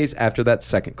few days after that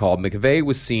second call, McVeigh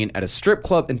was seen at a strip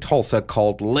club in Tulsa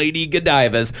called Lady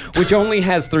Godiva's, which only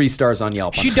has 3 stars on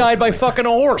Yelp. She died by fucking a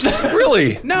horse.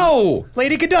 Really? No.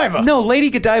 Lady Godiva. No, Lady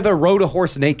Godiva rode a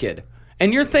horse naked.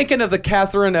 And you're thinking of the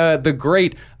Catherine the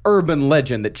Great urban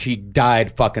legend that she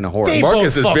died fucking a horse.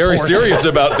 Marcus is very serious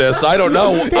about this. I don't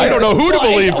know. I don't know who to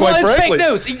believe, quite frankly.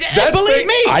 It's fake news. Believe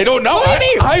me. I don't know. Believe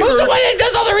me. I Who's heard, the one that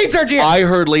does all the research here? I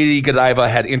heard Lady Godiva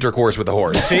had intercourse with a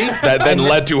horse. See? That then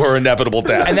led to her inevitable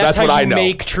death. And that's what how I you know.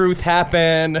 make truth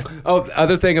happen. Oh, the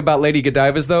other thing about Lady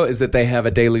Godiva's, though, is that they have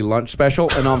a daily lunch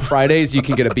special, and on Fridays you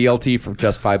can get a BLT for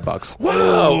just $5.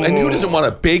 Wow. And who doesn't want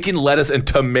a bacon, lettuce, and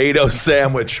tomato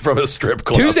sandwich from a strip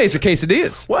club? Tuesdays are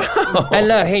quesadillas. Wow. And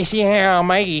look, hey, see how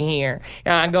Mikey here.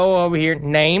 I go over here.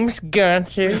 Name's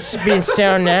Gunther. It's been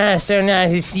so nice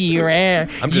to see you around.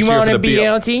 I'm just you here want for a the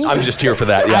BLT? I'm just here for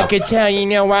that, yeah. I could tell you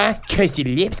know why? Because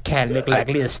your lips kind of look like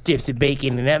little strips of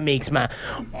bacon, and that makes my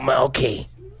okay.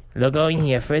 Look over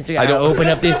here. First, I gotta open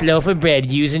up this loaf of bread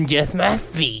using just my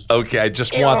feet. Okay, I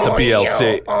just want the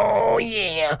BLT. Oh,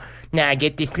 yeah. Now I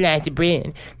get this slice of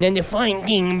bread. Then the funny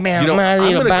thing about You know, my I'm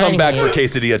little going to come back here. for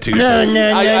quesadilla Tuesdays.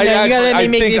 No, you gotta let me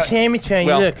make think this sandwich for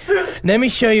you. Look, let me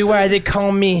show you why they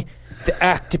call me the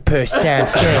octopus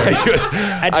downstairs.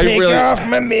 I take off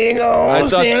my big old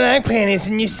sailor panties,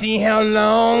 and you see how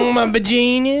long my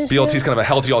vagina is? BLT's kind of a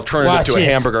healthy alternative Watch to a this.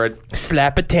 hamburger.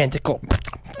 Slap a tentacle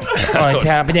on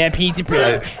top of that pizza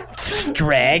bread.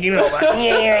 Drag it over.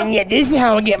 Yeah, this is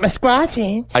how I get my squats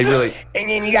in. I really... And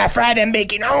then you got fried and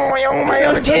bacon. Oh, my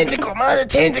other tentacle. My other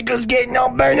tentacle's getting all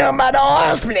burned up by the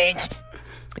oil splits.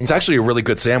 It's actually a really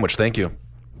good sandwich, thank you.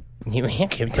 You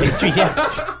can't take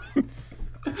 $3.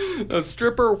 A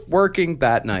stripper working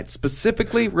that night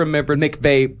specifically remembered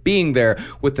McVeigh being there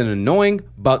with an annoying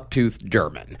buck-toothed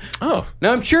German. Oh.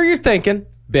 Now, I'm sure you're thinking,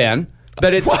 Ben,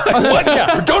 that it's... What?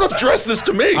 Yeah. Don't address this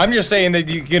to me. I'm just saying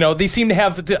that, they seem to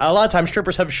have... A lot of times,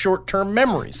 strippers have short-term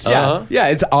memories. Yeah. Yeah,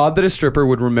 it's odd that a stripper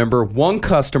would remember one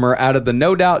customer out of the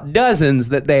no doubt dozens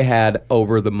that they had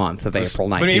over the month of April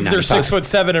 1995. But if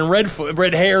they're 6'7" and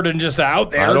red-haired and just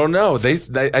out there... I don't know.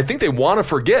 I think they want to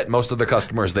forget most of the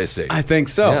customers they see. I think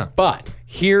so. Yeah. But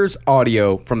here's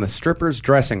audio from the stripper's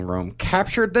dressing room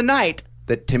captured the night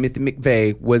that Timothy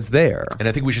McVeigh was there. And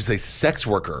I think we should say sex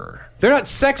worker. They're not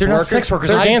sex workers.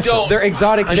 They're dancers. They're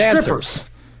exotic dancers. Strippers.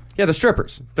 Yeah, the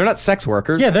strippers. They're not sex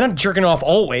workers. Yeah, they're not jerking off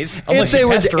always. Unless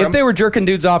If they were jerking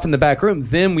dudes off in the back room,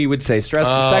 then we would say sex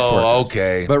workers.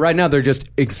 Okay. But right now, they're just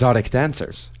exotic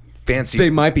dancers. Fancy. They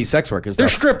might be sex workers. They're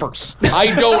strippers.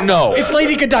 I don't know. It's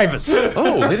Lady Godiva's.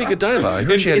 Oh, Lady Godiva. I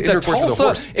heard she had intercourse with a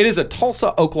horse. It is a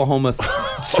Tulsa, Oklahoma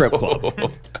strip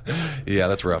club. Yeah,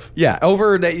 that's rough. Yeah,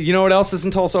 you know what else is in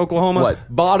Tulsa, Oklahoma?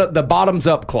 What? The Bottoms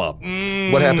Up Club.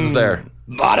 What happens there?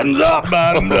 Bottoms up.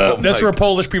 That's where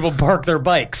Polish people park their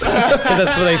bikes. 'Cause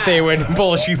that's what they say when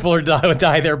Polish people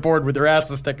die. They're bored with their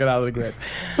asses sticking out of the grave.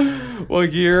 Well,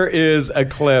 here is a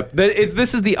clip.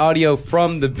 This is the audio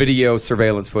from the video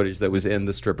surveillance footage that was in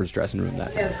the stripper's dressing room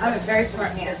that night. I'm a very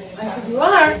smart man. I said, you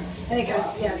are? And he goes,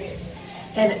 yeah.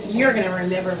 And you're going to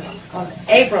remember me on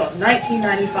April of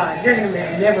 1995. You're going to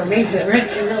remember me for the rest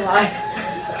of your life.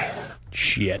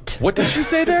 Shit. What did she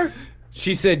say there?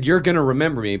 She said, you're going to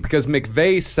remember me, because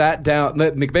McVeigh sat down.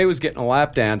 McVeigh was getting a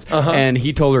lap dance, and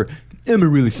he told her, I'm a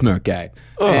really smart guy.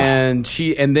 And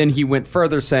then he went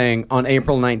further saying, on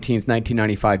April 19th,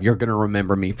 1995, you're going to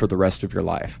remember me for the rest of your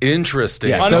life.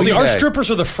 Interesting. Yeah, honestly, our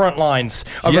strippers are the front lines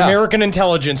of American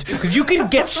intelligence, because you can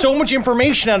get so much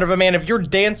information out of a man if you're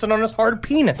dancing on his hard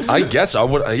penis. I guess I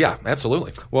would. Yeah,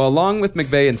 absolutely. Well, along with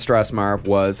McVeigh and Strassmeyer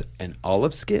was an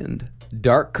olive-skinned,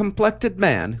 dark-complected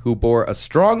man who bore a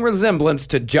strong resemblance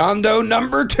to John Doe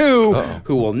number 2,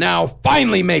 who will now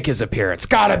finally make his appearance.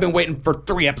 God, I've been waiting for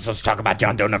 3 episodes to talk about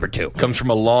John Doe number 2. Comes from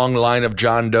a long line of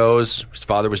John Does. His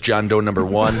father was John Doe number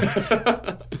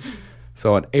 1.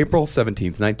 So on April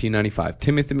 17th, 1995,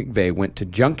 Timothy McVeigh went to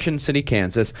Junction City,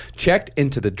 Kansas, checked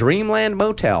into the Dreamland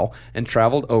Motel, and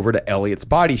traveled over to Elliott's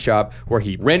Body Shop, where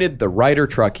he rented the Ryder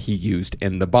truck he used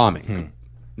in the bombing.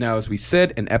 Now, as we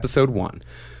said in episode 1,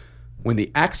 when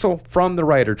the axle from the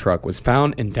Ryder truck was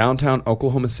found in downtown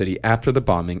Oklahoma City after the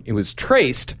bombing, it was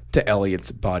traced to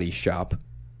Elliott's Body Shop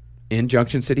in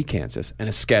Junction City, Kansas, and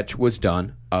a sketch was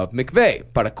done of McVeigh.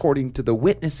 But according to the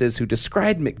witnesses who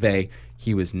described McVeigh,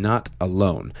 he was not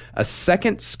alone. A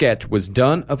second sketch was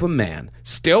done of a man,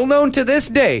 still known to this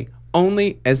day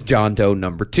only as John Doe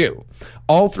number 2.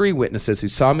 All 3 witnesses who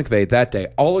saw McVeigh that day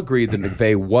all agreed that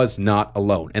McVeigh was not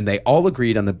alone, and they all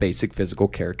agreed on the basic physical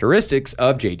characteristics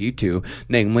of JD2,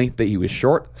 namely that he was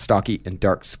short, stocky, and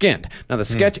dark-skinned. Now, the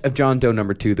sketch of John Doe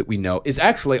number 2 that we know is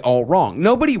actually all wrong.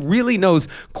 Nobody really knows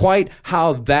quite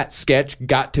how that sketch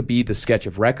got to be the sketch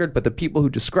of record, but the people who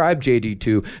describe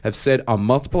JD2 have said on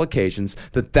multiple occasions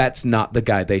that that's not the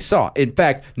guy they saw. In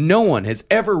fact, no one has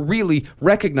ever really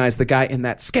recognized the guy in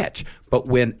that sketch. But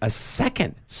when a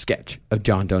second sketch of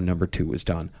John Doe number 2 was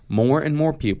done, more and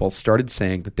more people started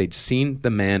saying that they'd seen the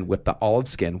man with the olive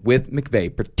skin with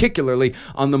McVeigh, particularly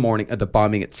on the morning of the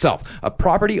bombing itself. A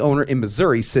property owner in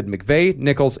Missouri said McVeigh,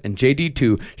 Nichols, and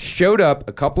JD2 showed up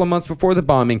a couple of months before the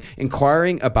bombing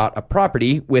inquiring about a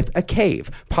property with a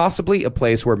cave, possibly a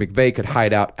place where McVeigh could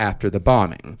hide out after the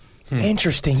bombing.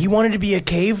 Interesting. He wanted to be a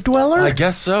cave dweller? I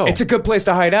guess so. It's a good place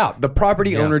to hide out. The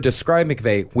property owner described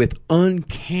McVeigh with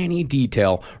uncanny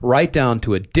detail, right down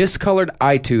to a discolored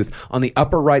eye tooth on the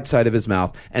upper right side of his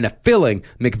mouth and a filling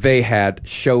McVeigh had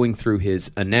showing through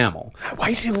his enamel.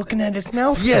 Why is he looking at his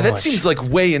mouth Yeah, so that much? seems like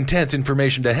way intense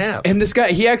information to have. And this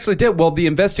guy, he actually did. Well,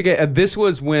 this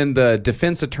was when the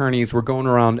defense attorneys were going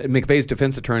around, McVeigh's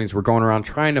defense attorneys were going around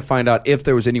trying to find out if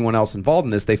there was anyone else involved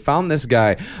in this. They found this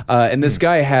guy, and this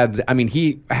guy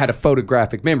he had a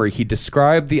photographic memory. He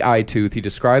described the eye tooth, he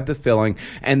described the filling,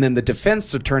 and then the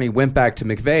defense attorney went back to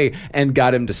McVeigh and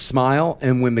got him to smile.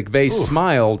 And when McVeigh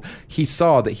smiled, he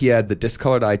saw that he had the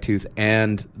discolored eye tooth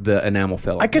and the enamel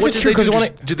filling. I guess it's true because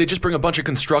did they just bring a bunch of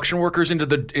construction workers into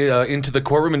the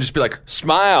courtroom and just be like,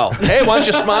 smile? Hey, why don't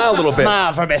you smile a little bit?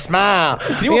 Smile for me, smile.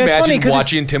 Can you imagine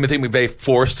watching Timothy McVeigh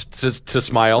forced to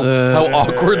smile? How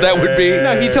awkward that would be.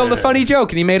 No, he told a funny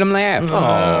joke and he made him laugh.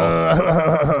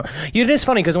 It is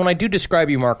funny because when I do describe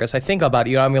you, Marcus, I think about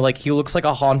you. I mean, like, he looks like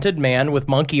a haunted man with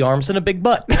monkey arms and a big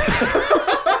butt.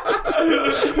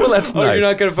 Well, That's nice. You're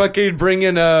not going to fucking bring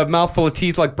in a mouthful of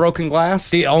teeth like broken glass?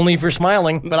 See, only if you're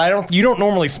smiling, but you don't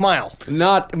normally smile. I'm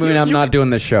not doing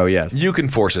this show, yes. You can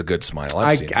force a good smile.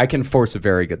 I can force a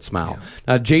very good smile.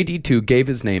 Now, JD2 gave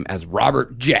his name as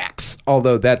Robert Jacks,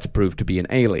 although that's proved to be an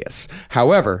alias.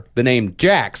 However, the name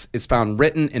Jacks is found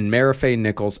written in Mary Faye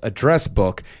Nichols' address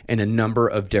book in a number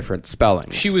of different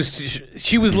spellings. She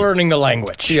was learning the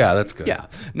language. Yeah, that's good. Yeah.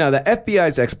 Now, the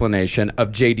FBI's explanation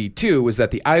of JD2 was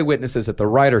that the eyewitnesses at the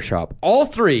Ryder shop, all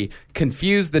three,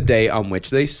 confused the day on which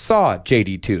they saw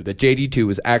JD2. That JD2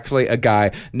 was actually a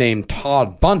guy named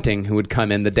Todd Bunting who would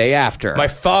come in the day after.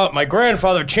 My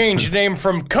grandfather changed his name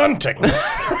from Cunting.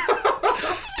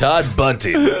 Todd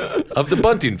Bunting of the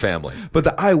Bunting family. But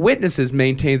the eyewitnesses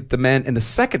maintain that the man in the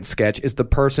second sketch is the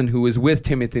person who was with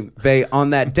Timothy McVeigh on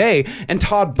that day, and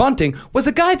Todd Bunting was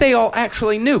a guy they all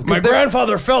actually knew. My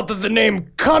grandfather felt that the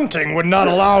name Cunting would not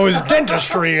allow his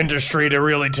dentistry industry to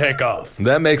really take off.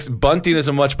 That makes Bunting is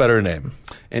a much better name.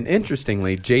 And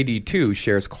interestingly, JD2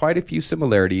 shares quite a few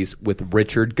similarities with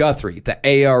Richard Guthrie, the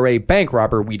ARA bank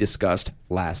robber we discussed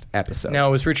last episode.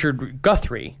 Now, is Richard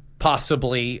Guthrie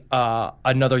possibly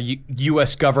another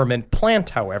U.S. government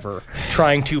plant, however,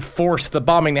 trying to force the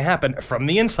bombing to happen from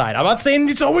the inside? I'm not saying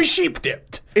it's always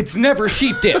sheep-dipped. It's never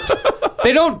sheep-dipped.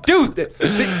 They don't do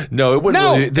that. No, it wouldn't.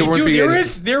 No, really, there wouldn't be.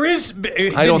 There is.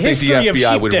 I don't think the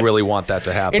FBI would really want that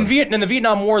to happen. In the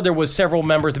Vietnam War, there was several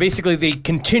members. Basically, they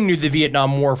continued the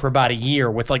Vietnam War for about a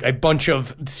year with like a bunch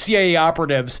of CIA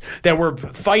operatives that were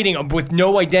fighting with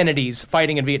no identities,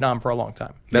 fighting in Vietnam for a long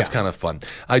time. That's kind of fun.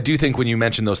 I do think when you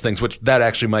mention those things, which that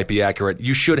actually might be accurate,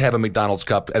 you should have a McDonald's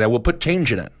cup, and I will put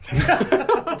change in it.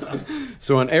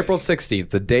 So on April 16th,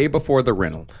 the day before the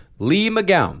rental, Lee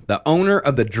McGowan, the owner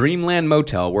of the Dreamland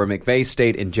Motel where McVeigh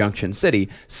stayed in Junction City,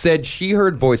 said she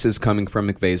heard voices coming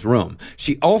from McVeigh's room.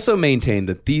 She also maintained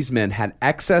that these men had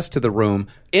access to the room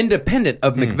independent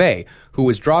of McVeigh, who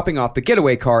was dropping off the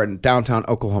getaway car in downtown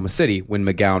Oklahoma City when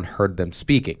McGowan heard them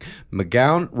speaking.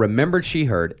 McGowan remembered she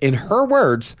heard, in her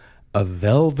words, a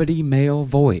velvety male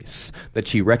voice that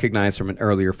she recognized from an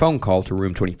earlier phone call to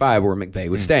room 25 where McVeigh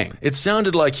was staying. It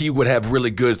sounded like he would have really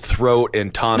good throat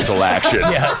and tonsil action.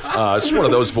 Yes. It's one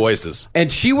of those voices. And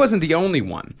she wasn't the only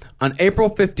one. On April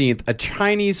 15th, a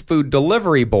Chinese food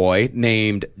delivery boy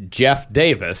named Jeff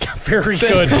Davis. Very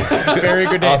good. Very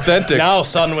good name. Authentic. Now,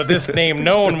 son, with this name,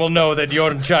 no one will know that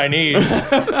you're Chinese.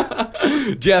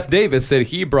 Jeff Davis said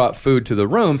he brought food to the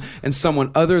room and someone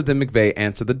other than McVeigh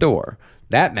answered the door.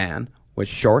 That man was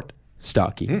short,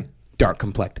 stocky, dark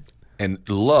complected. And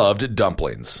loved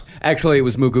dumplings. Actually, it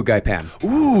was Mugu Gai Pan.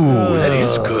 Ooh, that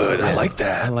is good. I like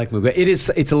that. I like Mugu. It's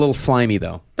a little slimy,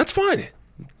 though. That's fine.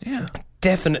 Yeah.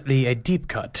 Definitely a deep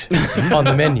cut on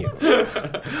the menu.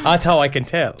 That's how I can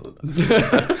tell.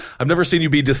 I've never seen you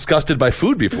be disgusted by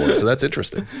food before, so that's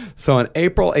interesting. So on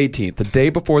April 18th, the day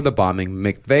before the bombing,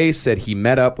 McVeigh said he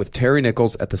met up with Terry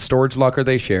Nichols at the storage locker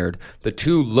they shared. The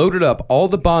two loaded up all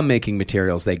the bomb-making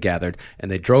materials they gathered, and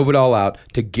they drove it all out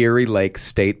to Geary Lake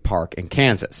State Park in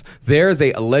Kansas. There,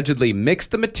 they allegedly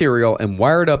mixed the material and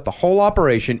wired up the whole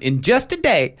operation in just a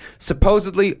day,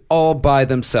 supposedly all by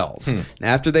themselves. And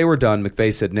after they were done,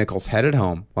 McVeigh said Nichols headed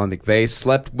home while McVeigh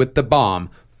slept with the bomb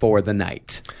for the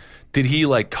night. Did he,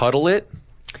 cuddle it?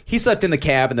 He slept in the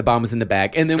cab and the bomb was in the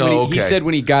bag. And then he said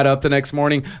when he got up the next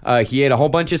morning, he ate a whole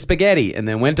bunch of spaghetti and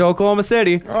then went to Oklahoma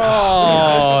City.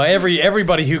 Oh,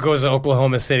 everybody who goes to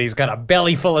Oklahoma City's got a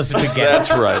belly full of spaghetti.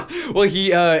 That's right. Well,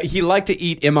 he liked to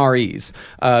eat MREs,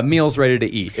 meals ready to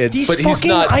eat.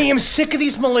 I am sick of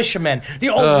these militiamen. They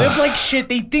all live like shit.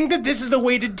 They think that this is the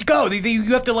way to go.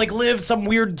 You have to live some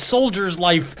weird soldier's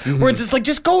life where it's just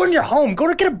just go in your home. Go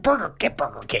to get a burger. Get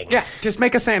Burger King. Yeah, just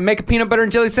make a peanut butter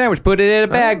and jelly sandwich. Put it in a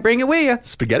bag. Bring it with you.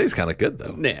 Spaghetti's kind of good,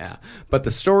 though. Yeah. But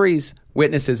the stories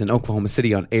witnesses in Oklahoma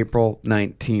City on April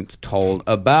 19th told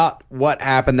about what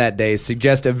happened that day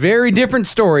suggest a very different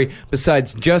story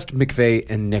besides just McVeigh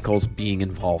and Nichols being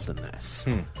involved in this.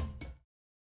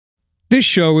 This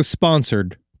show is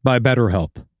sponsored by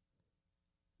BetterHelp.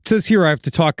 It says here I have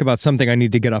to talk about something I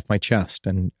need to get off my chest,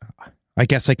 and I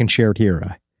guess I can share it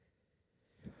here.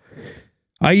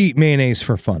 I eat mayonnaise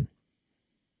for fun.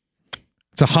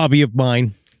 It's a hobby of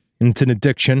mine, and it's an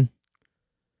addiction.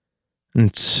 And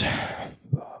it's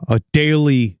a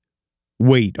daily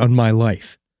weight on my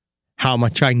life. How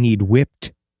much I need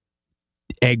whipped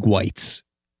egg whites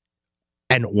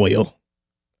and oil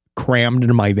crammed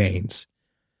into my veins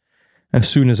as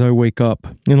soon as I wake up.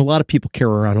 And a lot of people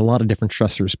carry around a lot of different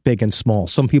stressors, big and small.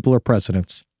 Some people are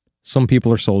presidents. Some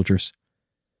people are soldiers.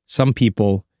 Some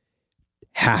people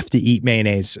have to eat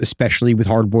mayonnaise, especially with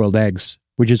hard-boiled eggs,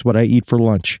 which is what I eat for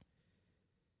lunch.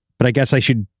 But I guess I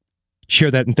should Share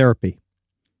that in therapy.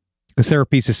 Because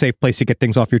therapy is a safe place to get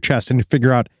things off your chest and to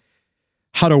figure out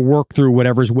how to work through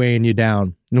whatever's weighing you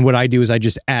down. And what I do is I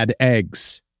just add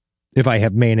eggs if I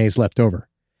have mayonnaise left over.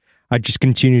 I just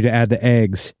continue to add the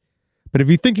eggs. But if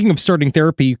you're thinking of starting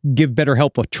therapy, give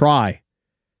BetterHelp a try.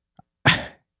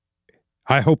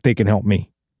 I hope they can help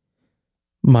me.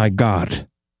 My God.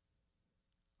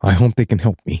 I hope they can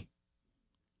help me.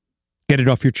 Get it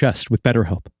off your chest with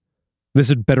BetterHelp.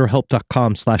 Visit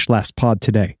BetterHelp.com/lastpod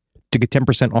today to get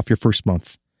 10% off your first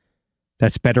month.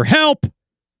 That's BetterHelp!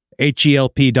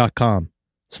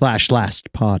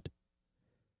 HELP.com/lastpod.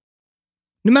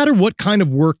 No matter what kind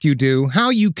of work you do, how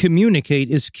you communicate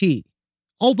is key.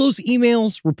 All those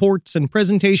emails, reports, and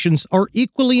presentations are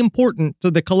equally important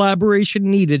to the collaboration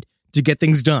needed to get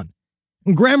things done.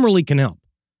 And Grammarly can help.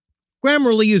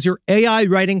 Grammarly is your AI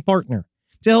writing partner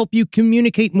to help you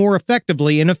communicate more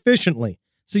effectively and efficiently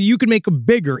so you can make a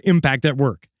bigger impact at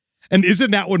work. And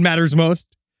isn't that what matters most?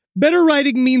 Better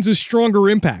writing means a stronger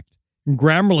impact.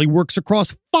 Grammarly works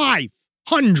across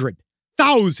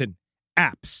 500,000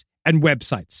 apps and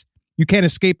websites. You can't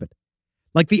escape it.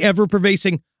 Like the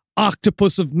ever-pervasive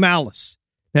octopus of malice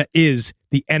that is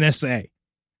the NSA.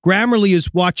 Grammarly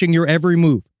is watching your every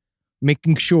move,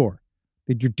 making sure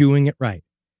that you're doing it right.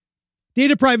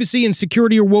 Data privacy and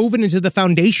security are woven into the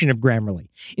foundation of Grammarly,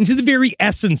 into the very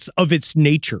essence of its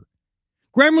nature.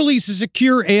 Grammarly is a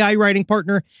secure AI writing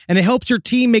partner, and it helps your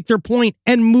team make their point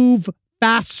and move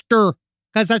faster,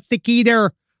 because that's the key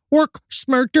there. Work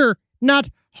smarter, not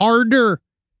harder.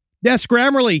 Yes,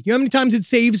 Grammarly. You know how many times it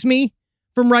saves me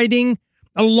from writing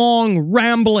a long,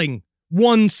 rambling,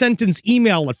 one-sentence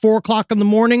email at 4 o'clock in the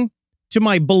morning to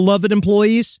my beloved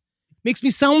employees? Makes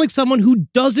me sound like someone who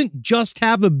doesn't just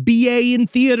have a BA in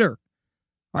theater.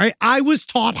 All right, I was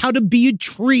taught how to be a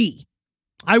tree.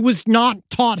 I was not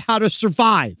taught how to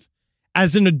survive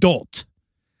as an adult.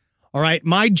 All right,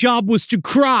 my job was to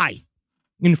cry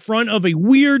in front of a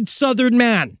weird Southern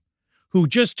man who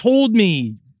just told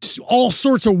me all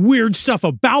sorts of weird stuff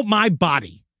about my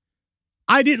body.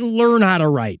 I didn't learn how to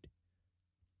write.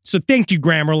 So thank you,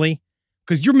 Grammarly,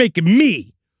 because you're making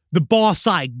me the boss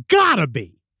I gotta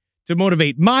be to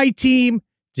motivate my team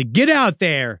to get out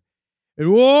there. And,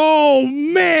 oh,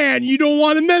 man, you don't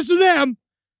want to mess with them.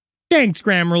 Thanks,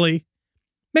 Grammarly.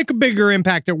 Make a bigger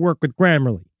impact at work with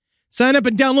Grammarly. Sign up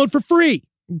and download for free.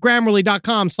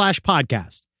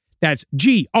 Grammarly.com/podcast. That's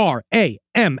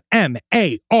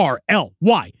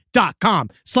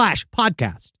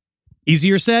GRAMMARLY.com/podcast.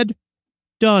 Easier said,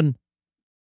 done.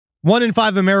 1 in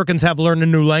 5 Americans have learned a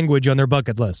new language on their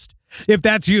bucket list. If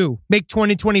that's you, make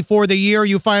 2024 the year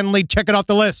you finally check it off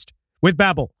the list with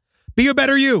Babbel. Be a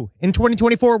better you in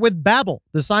 2024 with Babbel,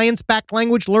 the science-backed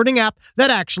language learning app that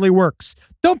actually works.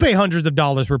 Don't pay hundreds of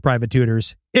dollars for private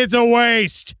tutors. It's a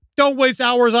waste. Don't waste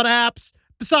hours on apps.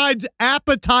 Besides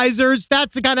appetizers,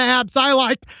 that's the kind of apps I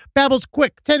like. Babbel's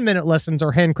quick 10-minute lessons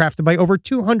are handcrafted by over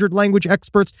 200 language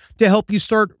experts to help you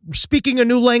start speaking a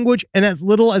new language in as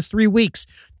little as 3 weeks.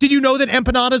 Did you know that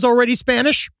empanada is already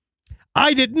Spanish?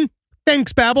 I didn't.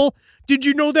 Thanks, Babbel. Did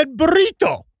you know that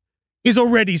burrito is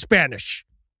already Spanish?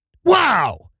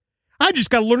 Wow. I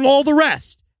just got to learn all the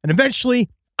rest. And eventually,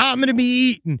 I'm going to be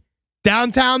eating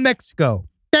downtown Mexico.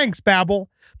 Thanks, Babbel.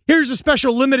 Here's a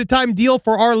special limited time deal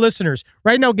for our listeners.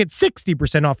 Right now, get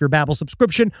 60% off your Babbel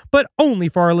subscription, but only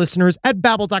for our listeners at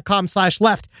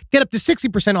Babbel.com/left. Get up to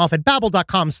 60% off at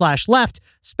Babbel.com/left,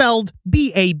 spelled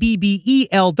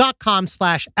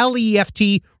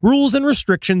BABBEL.com/LEFT. Rules and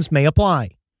restrictions may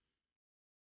apply.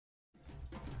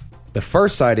 The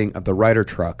first sighting of the Ryder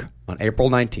truck on April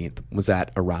 19th was at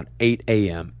around 8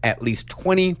 a.m. At least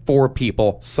 24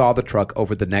 people saw the truck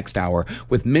over the next hour,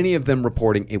 with many of them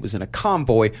reporting it was in a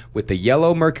convoy with the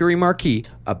yellow Mercury Marquis,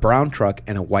 a brown truck,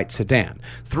 and a white sedan.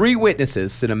 3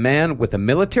 witnesses said a man with a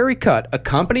military cut,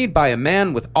 accompanied by a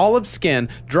man with olive skin,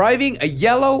 driving a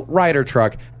yellow Ryder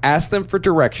truck, asked them for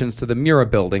directions to the Mura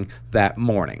building that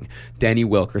morning. Danny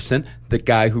Wilkerson, the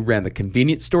guy who ran the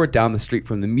convenience store down the street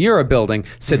from the Mura building,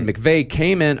 said McVeigh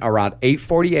came in around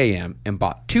 8:40 a.m. and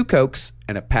bought 2 Cokes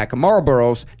and a pack of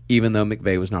Marlboros, even though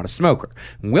McVeigh was not a smoker.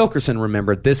 And Wilkerson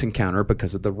remembered this encounter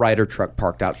because of the Ryder truck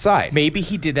parked outside. Maybe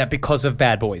he did that because of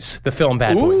Bad Boys, the film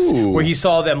Bad Boys, where he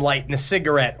saw them lighting a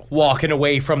cigarette, walking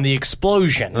away from the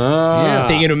explosion.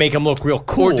 Thinking to make him look real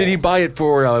cool. Or did he buy it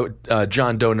for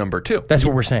John Doe number 2? That's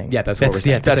what we're saying. Yeah, that's what we're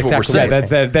saying. Yeah, that's what we're saying.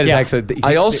 That is actually...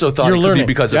 I also thought it could be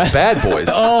because of Bad Boys.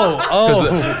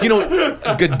 Oh. You know,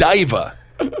 Godiva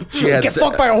Get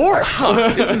fucked by a horse.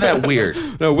 Isn't that weird?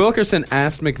 No, Wilkerson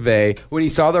asked McVeigh when he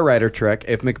saw the Ryder truck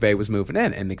if McVeigh was moving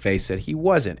in, and McVeigh said he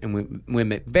wasn't. And when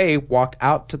McVeigh walked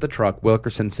out to the truck,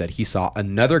 Wilkerson said he saw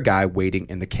another guy waiting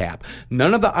in the cab.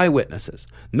 None of the eyewitnesses,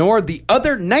 nor the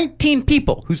other 19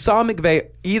 people who saw McVeigh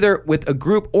either with a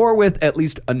group or with at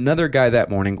least another guy that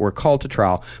morning were called to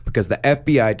trial because the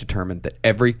FBI determined that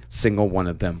every single one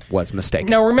of them was mistaken.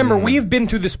 Now remember, we've been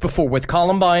through this before with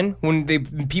Columbine when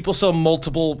people saw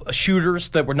multiple shooters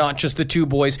that were not just the two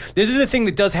boys. This is a thing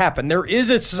that does happen. There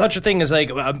is such a thing as like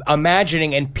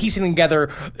imagining and piecing together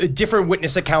different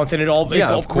witness accounts, and it all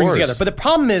brings together. But the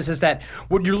problem is that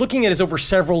what you're looking at is over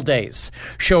several days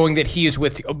showing that he is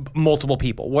with multiple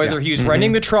people, whether he's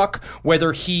renting the truck,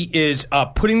 whether he is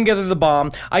putting together the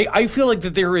bomb. I feel like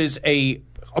that there is a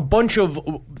bunch of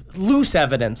loose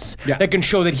evidence that can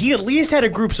show that he at least had a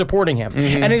group supporting him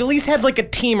and at least had like a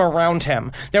team around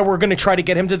him that were going to try to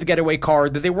get him to the getaway car,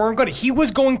 that they weren't going to. He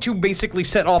was going to basically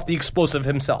set off the explosive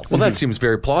himself. Well, that seems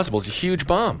very plausible. It's a huge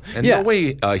bomb. And no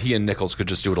way he and Nichols could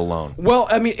just do it alone. Well,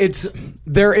 I mean,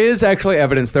 there is actually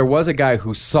evidence. There was a guy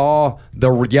who saw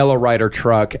the Yellow Ryder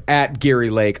truck at Geary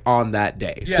Lake on that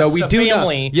day. Yes, so we do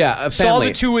family know. Saw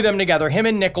the two of them together, him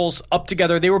and Nichols up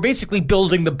together. They were basically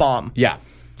building the bomb.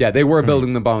 Yeah, they were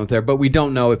building the bomb there, but we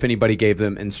don't know if anybody gave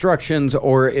them instructions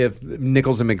or if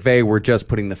Nichols and McVeigh were just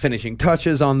putting the finishing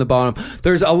touches on the bomb.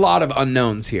 There's a lot of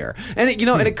unknowns here. And,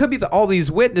 and it could be that all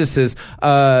these witnesses,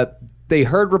 they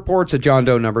heard reports of John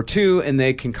Doe number 2, and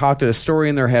they concocted a story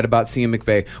in their head about seeing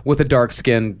McVeigh with a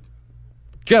dark-skinned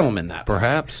gentleman that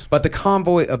perhaps. But the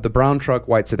convoy of the brown truck,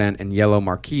 white sedan, and yellow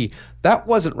Marquis, that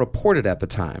wasn't reported at the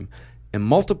time. And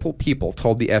multiple people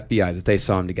told the FBI that they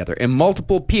saw him together. And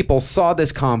multiple people saw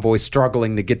this convoy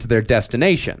struggling to get to their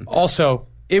destination. Also,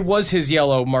 it was his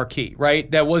yellow Marquis,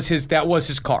 right? That was his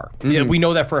car. Yeah, we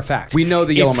know that for a fact. We know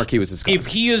the yellow Marquis was his car. If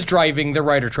he is driving the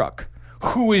Ryder truck,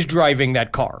 who is driving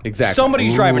that car? Exactly.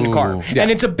 Somebody's driving the car. Yeah.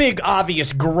 And it's a big,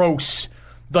 obvious, grossly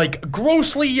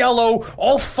yellow,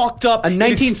 all fucked up. A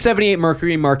 1978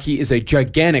 Mercury Marquis is a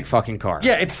gigantic fucking car.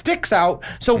 Yeah, it sticks out,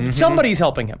 so somebody's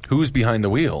helping him. Who's behind the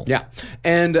wheel? Yeah.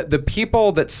 And the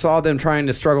people that saw them trying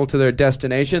to struggle to their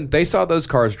destination, they saw those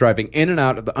cars driving in and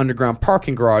out of the underground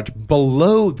parking garage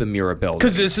below the Mira building.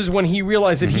 Because this is when he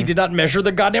realized that he did not measure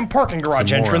the goddamn parking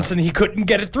garage entrance and he couldn't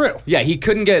get it through. Yeah, he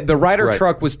couldn't get the Ryder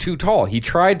truck was too tall. He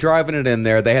tried driving it in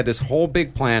there. They had this whole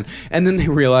big plan, and then they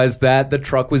realized that the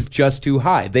truck was just too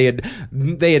high. They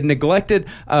had neglected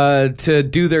to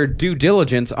do their due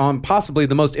diligence on possibly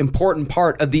the most important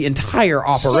part of the entire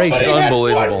operation. It's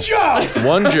unbelievable.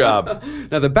 One job.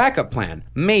 Now, the backup plan,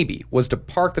 maybe, was to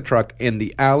park the truck in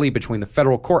the alley between the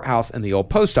federal courthouse and the old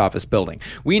post office building.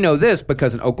 We know this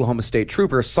because an Oklahoma State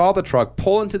trooper saw the truck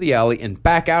pull into the alley and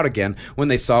back out again when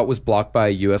they saw it was blocked by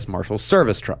a U.S. Marshals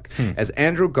Service truck. As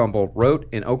Andrew Gumbel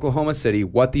wrote in Oklahoma City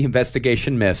what the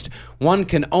investigation missed, one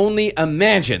can only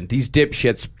imagine these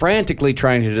dipshits frantically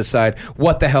trying to decide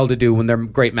what the hell to do when their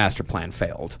great master plan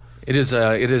failed. It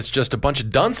is just a bunch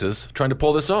of dunces trying to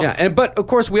pull this off. Yeah, but of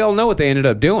course we all know what they ended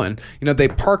up doing. They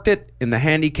parked it in the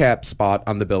handicap spot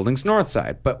on the building's north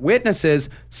side. But witnesses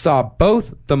saw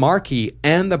both the Marquis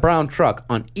and the brown truck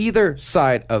on either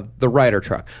side of the Ryder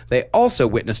truck. They also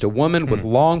witnessed a woman with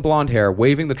long blonde hair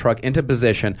waving the truck into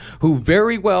position, who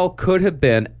very well could have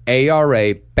been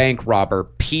ARA bank robber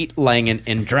Pete Langen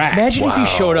in drag. Imagine if he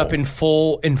showed up in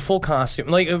full costume,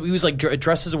 like he was like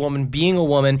dressed as a woman, being a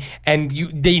woman, and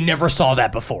they never saw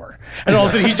that before, and all of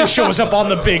a sudden he just shows up on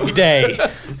the big day.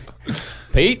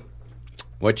 Pete,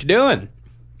 what you doing?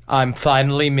 I'm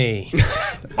finally me.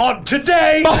 On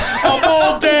today of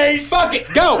all days. Fuck it,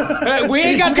 go. We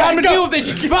ain't got time to deal with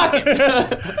this. Fuck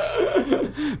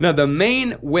it. Now, the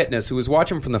main witness, who was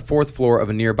watching from the 4th floor of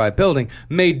a nearby building,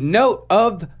 made note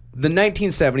of the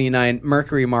 1979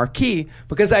 Mercury Marquis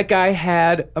because that guy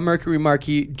had a Mercury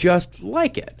Marquis just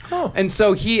like it. Oh. And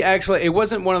so he actually, it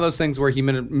wasn't one of those things where he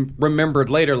remembered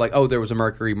later, like, oh, there was a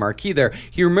Mercury Marquis there.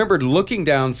 He remembered looking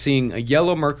down, seeing a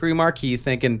yellow Mercury Marquis,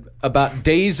 thinking about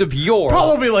days of yore.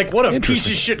 Probably like, what a piece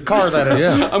of shit car that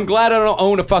is. Yeah. I'm glad I don't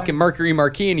own a fucking Mercury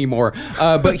Marquis anymore.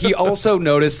 But he also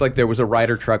noticed, like, there was a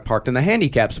Ryder truck parked in the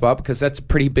handicap spot because that's a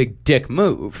pretty big dick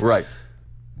move. Right.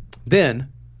 Then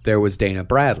there was Dana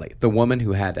Bradley, the woman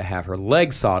who had to have her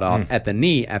leg sawed off at the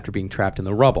knee after being trapped in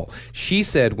the rubble. She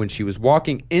said when she was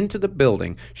walking into the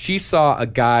building, she saw a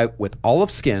guy with olive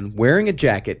skin wearing a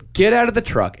jacket get out of the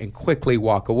truck and quickly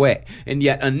walk away. And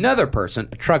yet another person,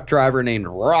 a truck driver named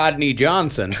Rodney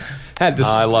Johnson, had to...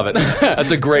 I love it.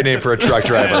 That's a great name for a truck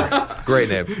driver. Great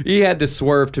name. He had to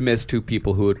swerve to miss two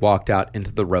people who had walked out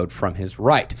into the road from his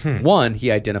right. One he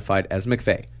identified as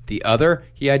McVeigh. The other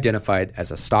he identified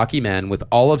as a stocky man with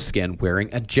olive skin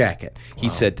wearing a jacket. He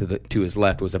said to his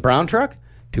left was a brown truck,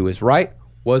 to his right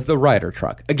was the Ryder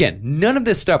truck. Again, none of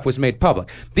this stuff was made public.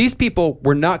 These people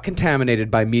were not contaminated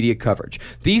by media coverage.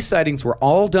 These sightings were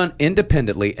all done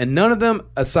independently, and none of them,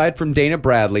 aside from Dana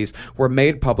Bradley's, were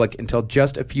made public until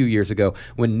just a few years ago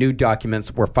when new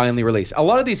documents were finally released. A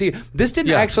lot of these, this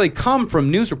didn't actually come from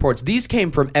news reports. These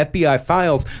came from FBI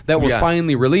files that were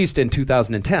finally released in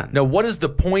 2010. Now, what is the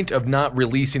point of not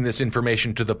releasing this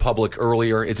information to the public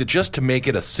earlier? Is it just to make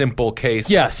it a simple case?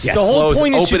 Yes. The whole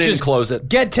point is to just close it.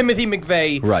 Get Timothy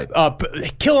McVeigh,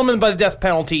 kill him by the death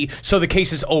penalty, so the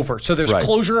case is over. So there's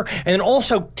closure, and then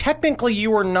also technically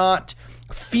you are not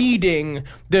feeding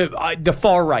the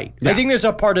far right. I think there's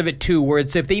a part of it too where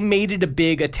it's if they made it a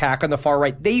big attack on the far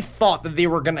right, they thought that they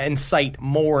were going to incite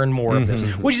more and more of this,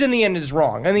 which in the end is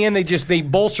wrong. In the end, they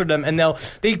bolstered them, and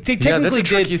they technically that's a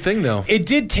tricky thing though. It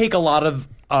did take a lot of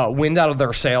wind out of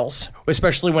their sails,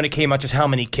 especially when it came out just how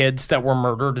many kids that were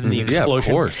murdered in the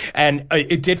explosion. Yeah, of course. And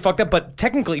it did fuck up, but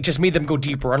technically it just made them go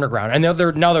deeper underground. And now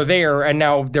they're there, and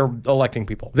now they're electing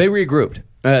people. They regrouped.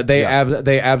 They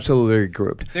absolutely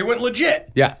regrouped. They went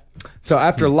legit. Yeah. So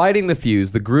after lighting the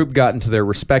fuse, the group got into their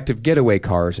respective getaway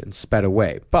cars and sped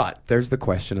away. But there's the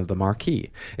question of the marquee.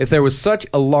 If there was such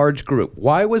a large group,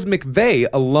 why was McVeigh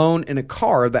alone in a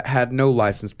car that had no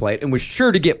license plate and was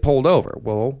sure to get pulled over?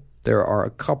 Well, there are a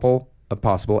couple of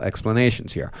possible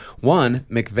explanations here. One,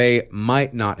 McVeigh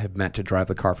might not have meant to drive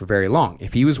the car for very long.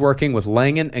 If he was working with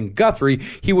Langan and Guthrie,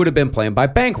 he would have been playing by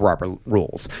bank robber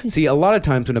rules. See, a lot of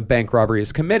times when a bank robbery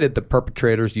is committed, the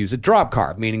perpetrators use a drop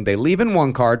car, meaning they leave in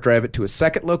one car, drive it to a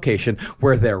second location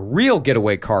where their real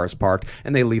getaway car is parked,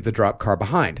 and they leave the drop car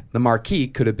behind. The marquee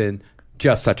could have been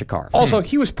just such a car. Also,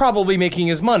 he was probably making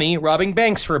his money robbing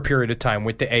banks for a period of time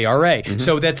with the ARA.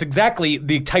 So that's exactly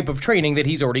the type of training that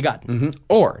he's already gotten.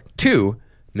 Or, two,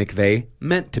 McVeigh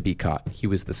meant to be caught. He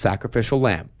was the sacrificial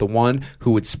lamb, the one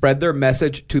who would spread their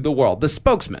message to the world, the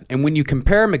spokesman. And when you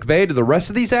compare McVeigh to the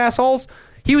rest of these assholes,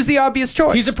 he was the obvious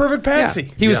choice. He's a perfect patsy.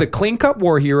 Yeah. He was a clean-cut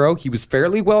war hero. He was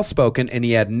fairly well-spoken, and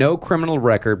he had no criminal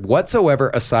record whatsoever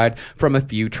aside from a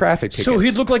few traffic tickets. So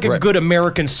he'd look like a good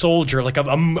American soldier, like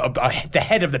the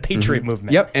head of the Patriot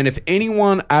movement. Yep, and if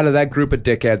anyone out of that group of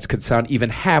dickheads could sound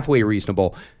even halfway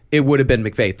reasonable, it would have been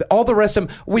McVeigh. All the rest of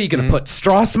them, what are you going to put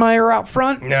Strassmeyer out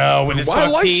front? No, with his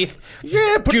buck teeth.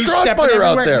 Yeah, put Strassmeyer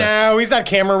out there. No, he's not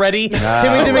camera ready.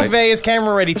 Timothy McVeigh is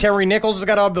camera ready. Terry Nichols has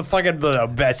got all the fucking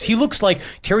best.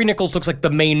 Terry Nichols looks like the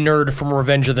main nerd from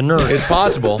Revenge of the Nerds. It's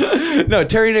possible. No,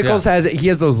 Terry Nichols has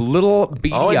those little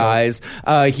beady eyes.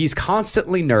 He's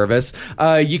constantly nervous.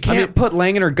 You can't put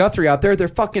Langan or Guthrie out there. They're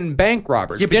fucking bank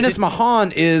robbers. Dennis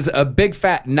Mahan is a big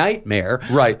fat nightmare.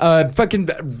 Right. Fucking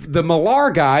the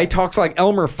Millar guy talks like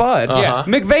Elmer Fudd.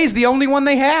 McVeigh's the only one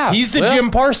they have. He's the Jim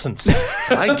Parsons.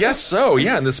 I guess so.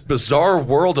 Yeah, in this bizarre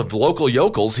world of local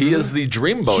yokels, he is the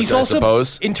dreamboat, I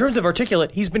suppose. In terms of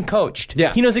articulate, he's been coached.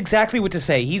 Yeah. He knows exactly what to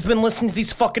say. He's been listening to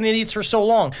these fucking idiots for so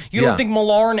long. You don't think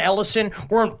Millar and Ellison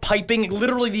weren't piping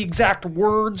literally the exact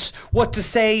words, what to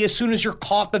say as soon as you're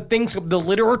caught, the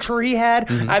literature he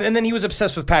had? And then he was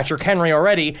obsessed with Patrick Henry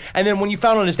already. And then when you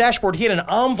found on his dashboard, he had an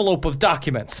envelope of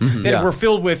documents that were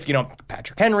filled with,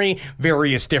 Patrick Henry,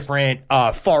 various different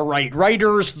far-right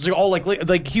writers, all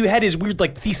like he had his weird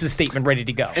thesis statement ready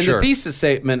to go. And the thesis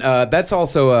statement, that's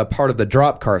also a part of the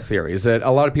drop car theory, is that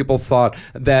a lot of people thought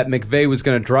that McVeigh was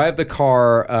going to drive the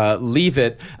car, leave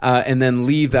it, and then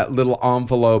leave that little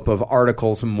envelope of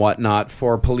articles and whatnot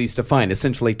for police to find,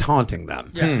 essentially taunting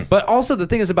them. Yes. But also the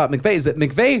thing is about McVeigh is that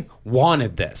McVeigh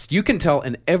wanted this. You can tell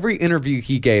in every interview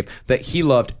he gave that he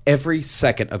loved every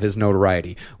second of his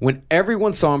notoriety. When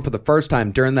everyone saw him for the first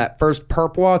time during that first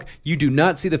perp walk, you do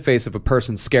not see the face of a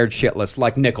person scared shitless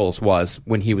like Nichols was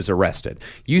when he was arrested.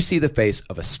 You see the face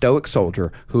of a stoic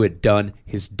soldier who had done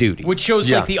his duty. Which shows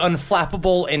the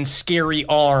unflappable and scary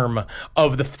arm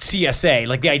of the CSA,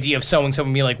 like the idea of someone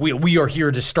being like, we are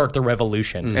here to start the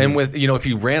revolution. And with, if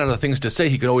he ran out of things to say,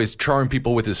 he could always charm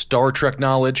people with his Star Trek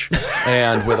knowledge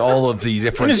and with all of the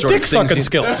different sort of things.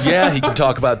 Skills. Yeah, he can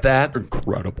talk about that.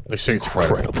 Incredible. They say it's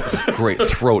incredible. Great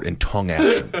throat and tongue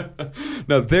action.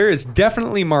 No, there is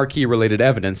definitely marquee-related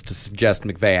evidence to suggest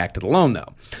McVeigh acted alone,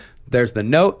 though. There's the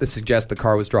note that suggests the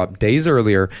car was dropped days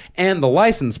earlier, and the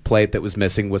license plate that was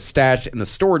missing was stashed in the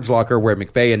storage locker where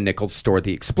McVeigh and Nichols stored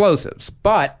the explosives.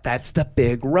 But that's the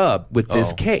big rub with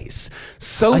this case.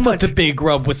 I thought the big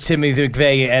rub was Timothy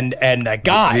McVeigh and that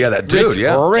guy. Yeah, that dude,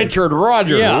 Richard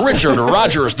Rogers. Yeah. Richard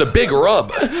Rogers, the big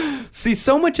rub. See,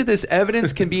 so much of this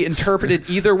evidence can be interpreted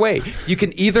either way. You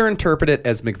can either interpret it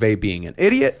as McVeigh being an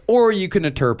idiot, or you can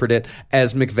interpret it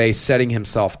as McVeigh setting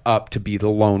himself up to be the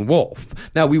lone wolf.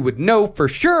 Now, we would know for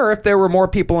sure if there were more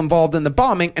people involved in the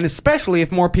bombing, and especially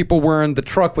if more people were in the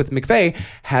truck with McVeigh,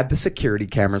 had the security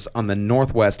cameras on the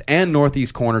northwest and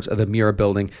northeast corners of the Murrah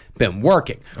building been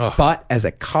working. But as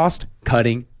a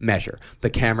cost-cutting measure, the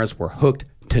cameras were hooked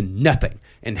to nothing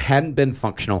and hadn't been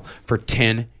functional for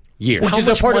 10 years. How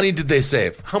much money did they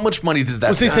save? How much money did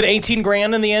that save? They said 18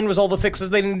 grand in the end was all the fixes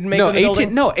they didn't make in the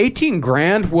building? No, 18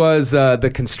 grand was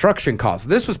the construction cost.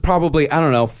 This was probably, I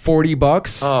don't know,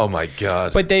 $40. Oh, my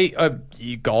God. But they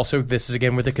also, this is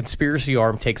again where the conspiracy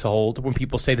arm takes a hold, when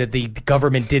people say that the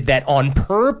government did that on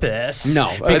purpose. No.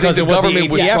 I think the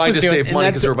government was trying to save money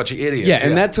because they were a bunch of idiots. Yeah,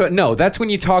 and that's when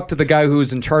you talk to the guy who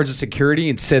was in charge of security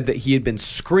and said that he had been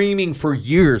screaming for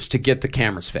years to get the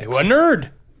cameras fixed. What a nerd.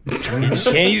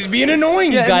 He's being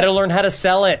annoying. You got to learn how to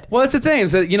sell it. Well, that's the thing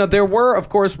is that there were, of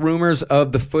course, rumors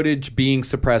of the footage being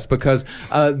suppressed because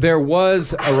there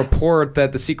was a report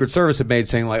that the Secret Service had made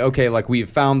saying we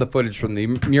found the footage from the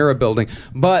Murrah building,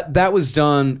 but that was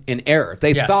done in error.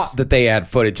 They thought that they had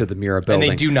footage of the Murrah building,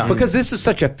 and they do not, because this is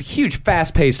such a huge,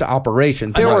 fast-paced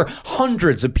operation. There were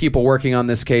hundreds of people working on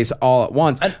this case all at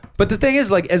once. But the thing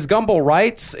is, as Gumbel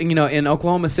writes, in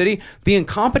Oklahoma City, the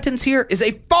incompetence here is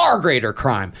a far greater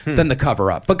crime than the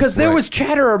cover-up, because there was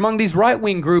chatter among these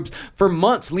right-wing groups for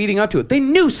months leading up to it. They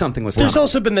knew something was coming. There's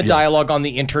also been the dialogue on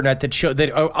the internet that show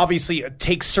that obviously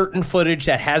takes certain footage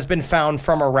that has been found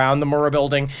from around the Murrah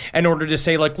building in order to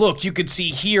say, look, you could see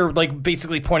here,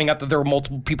 basically pointing out that there were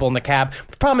multiple people in the cab.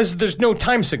 The problem is that there's no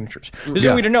time signatures. There's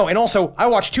no way to know. And also, I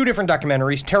watched 2 different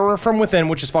documentaries, Terror from Within,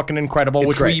 which is fucking incredible,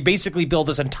 which we basically build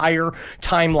this entire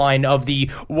timeline of the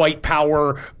white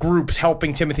power groups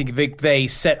helping Timothy McVeigh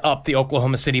set up the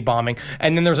Oklahoma City bombing.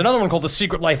 And then there's another one called The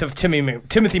Secret Life of Timothy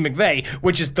McVeigh,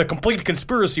 which is the complete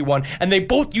conspiracy one. And they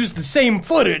both use the same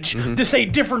footage to say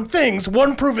different things,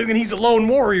 one proving that he's a lone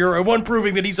warrior and one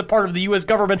proving that he's a part of the U.S.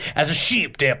 government as a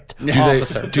sheep-dipped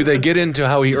officer. Do they get into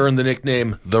how he earned the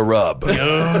nickname The Rub?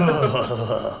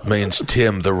 Means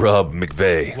Tim the Rub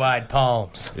McVeigh. Wide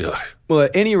palms. Ugh. Well,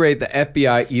 at any rate, the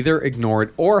FBI either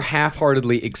ignored or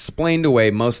half-heartedly explained away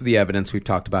most of the evidence we've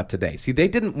talked about today. See, they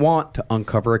didn't want to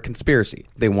uncover a conspiracy.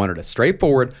 They wanted a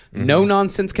straightforward,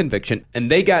 no-nonsense conviction,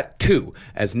 and they got 2,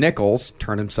 as Nichols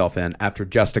turned himself in after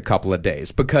just a couple of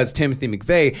days, because Timothy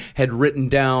McVeigh had written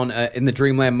down in the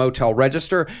Dreamland Motel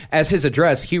Register, as his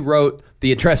address, he wrote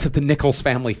the address of the Nichols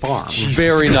family farm.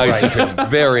 Very nice of him.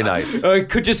 Very nice.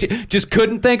 Just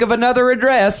couldn't think of another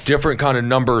address. Different kind of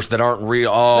numbers that aren't real.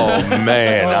 Oh,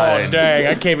 man. Dang.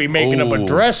 I can't be making up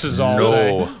addresses all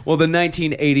day. Well, the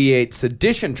 1988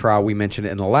 sedition trial we mentioned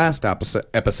in the last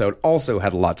episode also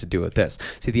had a lot to do with this.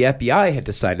 See, the FBI had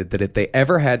decided that if they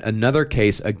ever had another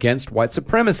case against white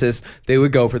supremacists, they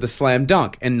would go for the slam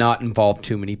dunk and not involve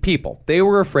too many people. They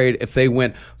were afraid if they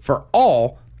went for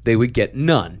all, they would get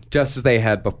none, just as they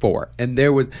had before. And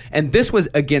this was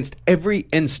against every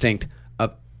instinct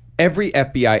of every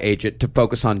FBI agent to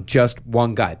focus on just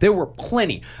one guy. There were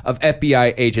plenty of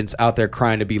FBI agents out there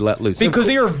crying to be let loose. Because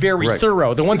they are very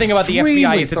thorough. The one thing about the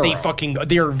FBI is that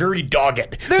they are very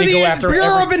dogged. They go after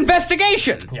Bureau of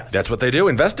Investigation. Yes. That's what they do,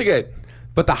 investigate.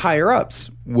 But the higher-ups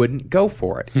wouldn't go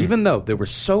for it, even though there were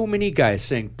so many guys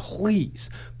saying, please,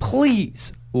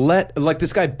 like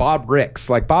this guy Bob Ricks.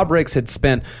 Like, Bob Ricks had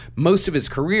spent most of his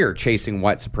career chasing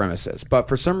white supremacists, but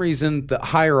for some reason the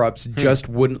higher-ups just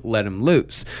wouldn't let him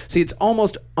loose. See, it's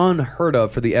almost unheard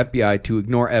of for the FBI to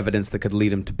ignore evidence that could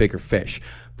lead him to bigger fish,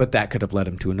 but that could have led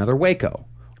him to another Waco.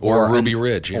 Or Ruby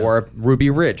Ridge. Or Ruby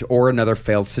Ridge, or another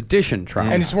failed sedition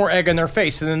trial. And it's more egg on their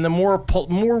face, and then the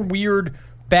more weird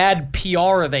bad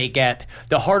PR they get,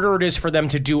 the harder it is for them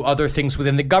to do other things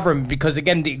within the government, because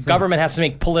again, the government has to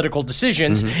make political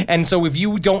decisions, and so if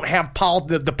you don't have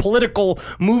the political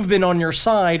movement on your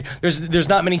side, there's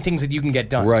not many things that you can get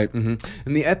done. Right. And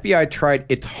the FBI tried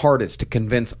its hardest to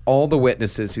convince all the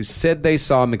witnesses who said they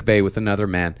saw McVeigh with another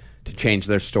man to change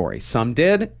their story. Some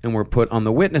did and were put on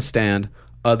the witness stand,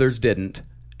 others didn't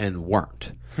and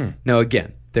weren't. Now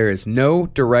again, there is no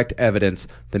direct evidence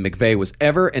that McVeigh was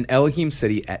ever in Elohim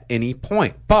City at any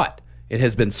point, but it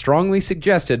has been strongly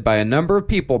suggested by a number of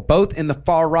people, both in the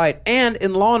far right and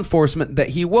in law enforcement, that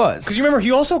he was. Because you remember,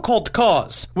 he also called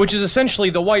Cause, which is essentially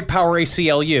the white power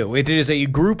ACLU. It is a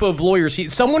group of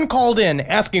lawyers. Someone called in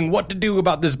asking what to do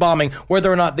about this bombing, whether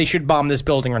or not they should bomb this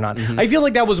building or not. I feel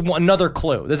like that was another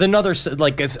clue. There's another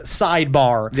like a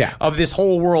sidebar of this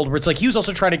whole world where it's like he was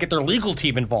also trying to get their legal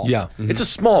team involved. Yeah, it's a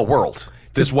small world.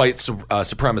 this white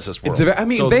supremacist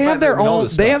world. They have their own.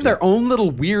 They have their own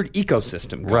little weird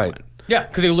ecosystem going. Right. Yeah,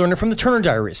 because they learned it from the Turner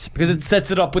Diaries, because it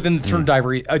sets it up within the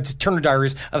Turner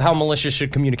Diaries of how militias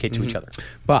should communicate to each other.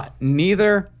 But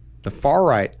neither the far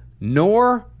right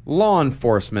nor law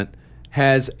enforcement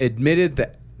has admitted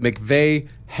that McVeigh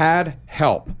had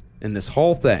help in this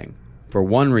whole thing for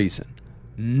one reason.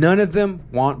 None of them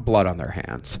want blood on their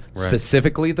hands,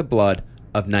 specifically the blood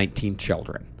of 19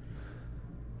 children.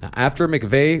 Now, after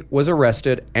McVeigh was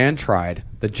arrested and tried,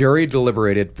 the jury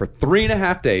deliberated for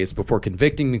 3.5 days before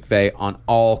convicting McVeigh on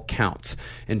all counts.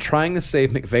 In trying to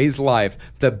save McVeigh's life,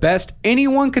 the best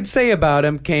anyone could say about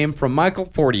him came from Michael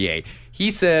Fortier. He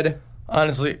said,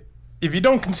 honestly, if you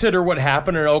don't consider what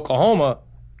happened in Oklahoma,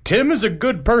 Tim is a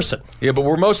good person. Yeah, but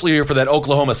we're mostly here for that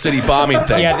Oklahoma City bombing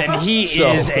thing. Yeah, then he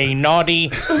is a naughty.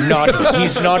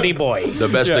 He's naughty boy. The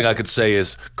best thing I could say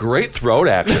is great throat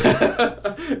action.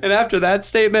 And after that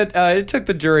statement, it took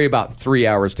the jury about 3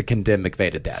 hours to condemn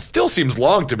McVeigh to death. Still seems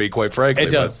long to me, quite frankly.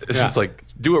 It does. It's just like,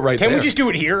 do it right there. Can we just do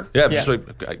it here? Yeah, just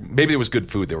like, maybe it was good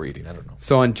food they were eating. I don't know.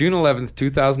 So on June 11th,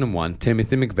 2001,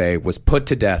 Timothy McVeigh was put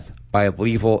to death by a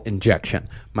lethal injection.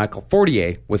 Michael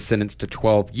Fortier was sentenced to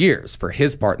 12 years for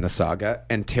his part in the saga,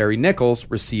 and Terry Nichols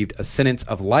received a sentence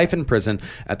of life in prison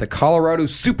at the Colorado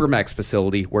Supermax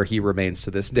facility where he remains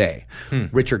to this day.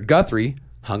 Richard Guthrie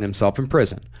hung himself in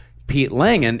prison. Pete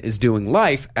Langen is doing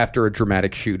life after a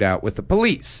dramatic shootout with the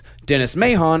police. Dennis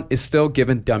Mahon is still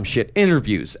giving dumb shit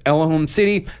interviews. Elohim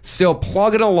City still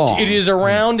plugging along. It is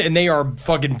around, and they are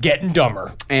fucking getting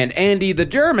dumber. And Andy the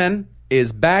German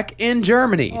is back in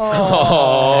Germany,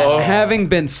 having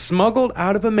been smuggled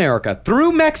out of America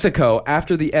through Mexico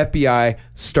after the FBI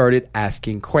started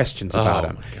asking questions about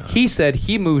him. He said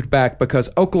he moved back because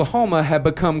Oklahoma had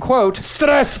become, quote,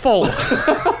 stressful.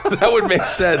 That would make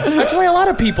sense. That's why a lot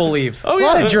of people leave. A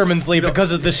lot of Germans leave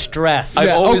because of the stress. I've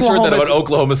always heard that about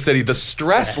Oklahoma City, the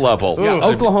stress level. Yeah,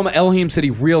 Oklahoma, Elohim City,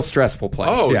 real stressful place.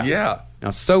 Oh, yeah. Now,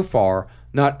 so far,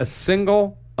 not a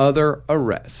single other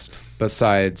arrest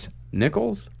besides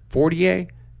Nichols, Fortier,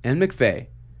 and McVeigh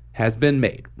has been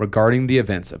made regarding the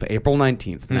events of April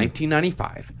 19th,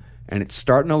 1995, and it's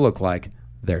starting to look like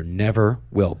there never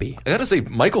will be. I gotta say,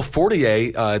 Michael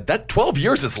Fortier, that 12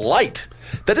 years is light.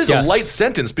 That is a light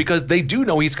sentence because they do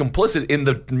know he's complicit in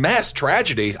the mass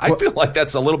tragedy. I feel like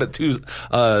that's a little bit too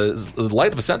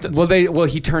light of a sentence. Well,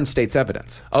 he turned state's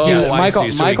evidence. Oh, Michael, I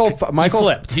see. So Michael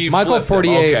flipped. Michael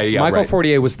Fortier. Okay, Michael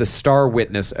Fortier was the star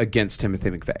witness against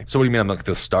Timothy McVeigh. So what do you mean? I'm like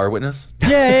the star witness?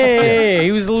 Yeah.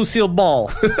 He was the Lucille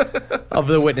Ball of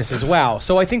the witnesses. Wow.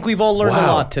 So I think we've all learned a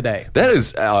lot today. That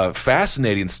is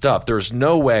fascinating stuff. There's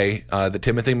no way that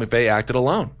Timothy McVeigh acted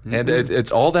alone, and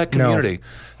it's all that community. No.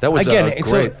 That was great.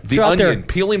 So the onion,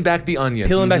 peeling back the onion.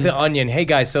 Peeling back the onion. Hey,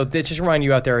 guys, so just remind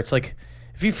you out there, it's like,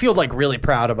 if you feel like really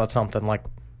proud about something, like,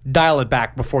 dial it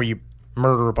back before you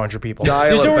murder a bunch of people.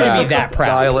 There's no way to be that proud.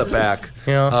 Dial it back.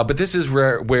 Yeah. But this is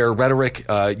where rhetoric,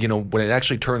 when it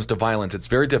actually turns to violence, it's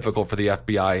very difficult for the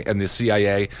FBI and the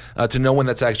CIA to know when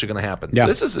that's actually going to happen. Yeah.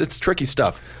 It's tricky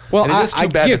stuff. Well, and it is too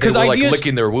bad that they were ideas,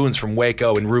 licking their wounds from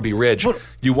Waco and Ruby Ridge.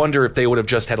 You wonder if they would have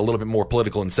just had a little bit more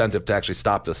political incentive to actually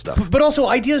stop this stuff. But also,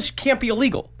 ideas can't be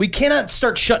illegal. We cannot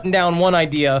start shutting down one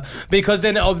idea because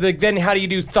then how do you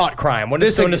do thought crime? When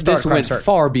this went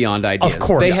far beyond ideas. Of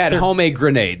course. They had homemade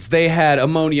grenades. They had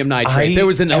ammonium nitrate. There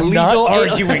was an I'm illegal... not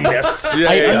arguing this.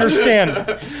 I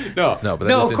understand. No, but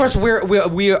of course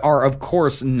we are of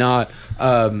course not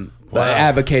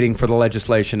advocating for the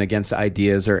legislation against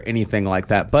ideas or anything like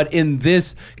that. But in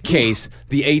this case,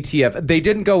 the ATF, they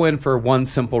didn't go in for one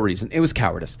simple reason. It was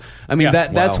cowardice. I mean,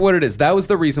 that's what it is. That was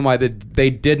the reason why they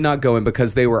did not go in,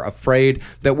 because they were afraid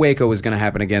that Waco was going to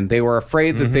happen again. They were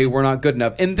afraid that they were not good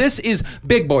enough. And this is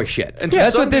big boy shit. And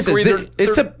that's what this is.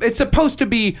 It's supposed to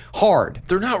be hard.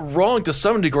 They're not wrong to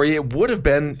some degree. It would have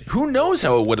been, who knows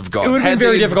how it would have gone. It would have been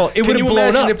very difficult. It would have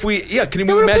blown up. Can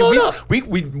you imagine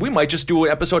we might just do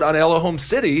an episode on Elohim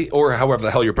City, or however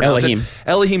the hell you pronounce it.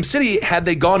 Elohim City, had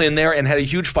they gone in there and had a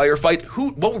huge firefight,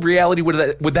 what reality would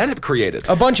that have created?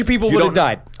 A bunch of people would have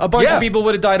died. A bunch of people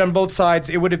would have died on both sides.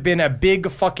 It would have been a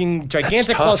big fucking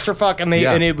gigantic clusterfuck, and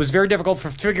it was very difficult to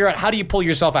figure out how do you pull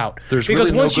yourself out. There's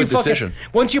really no good decision.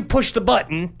 Once you push the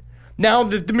button, now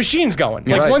the machine's going.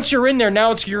 Once you're in there,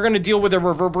 now you're going to deal with the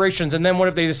reverberations, and then what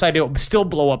if they decide to still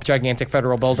blow up gigantic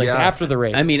federal buildings after the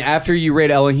raid? I mean, after you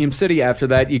raid Elohim City, after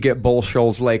that you get Bull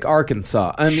Shoals Lake,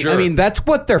 Arkansas. I mean, that's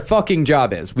what their fucking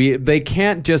job is. They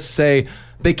can't just say,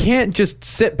 they can't just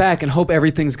sit back and hope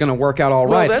everything's going to work out all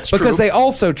right. That's because true. they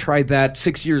also tried that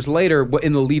 6 years later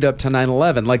in the lead up to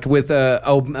 9/11, like with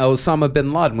Osama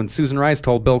bin Laden, when Susan Rice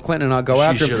told Bill Clinton not go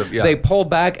after him. They pulled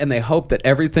back and they hoped that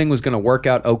everything was going to work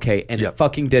out okay, and it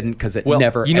fucking didn't, because it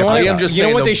never. You know what? You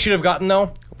know what they should have gotten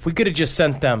though? If we could have just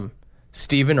sent them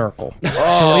Stephen Urkel,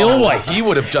 Jaleel White, he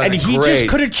would have done and he just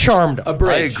could have charmed a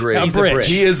bridge. I agree. He's a bridge.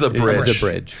 He is a bridge. He's a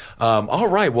bridge. All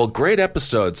right. Well, great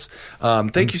episodes.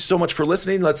 Thank you so much for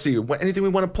listening. Let's see. Anything we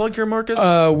want to plug here, Marcus?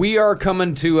 We are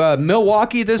coming to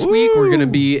Milwaukee this week. We're going to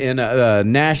be in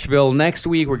Nashville next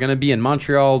week. We're going to be in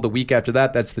Montreal the week after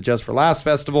that. That's the Just for Laughs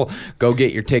Festival. Go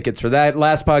get your tickets for that.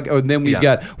 And then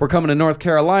we're coming to North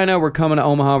Carolina. We're coming to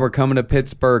Omaha. We're coming to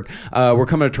Pittsburgh. We're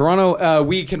coming to Toronto.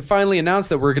 We can finally announce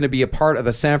that we're going to be a part of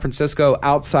the San Francisco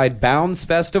Outside Bounds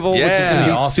Festival, which is going to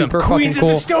be awesome. super Queens fucking cool.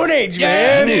 of the Stone Age,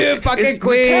 man. Yeah, fucking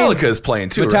Queens. Metallica's playing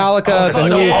too. Metallica, right? the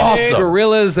so new awesome.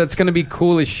 Gorillas. That's going to be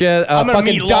cool as shit. I'm going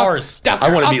to meet Lars.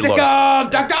 I want to meet Lars.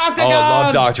 Dr. Octagon. Oh, I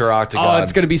love Dr. Octagon. Oh,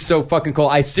 it's going to be so fucking cool.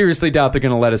 I seriously doubt they're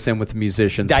going to let us in with the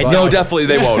musicians. No, definitely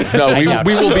they won't. No,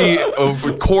 we will be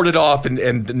corded off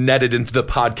and netted into the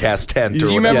podcast tent. Do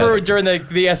you remember during the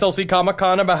SLC Comic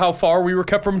Con about how far we were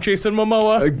kept from Jason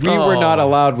Momoa? We were not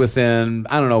allowed within,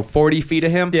 40 feet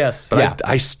of him. Yes. But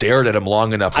I stared at him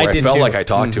long enough where I felt like I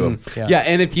talked to him. Yeah,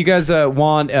 and if you guys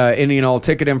want any and all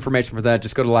ticket information for that,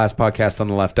 just go to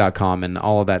lastpodcastontheleft.com, and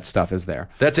all of that stuff is there.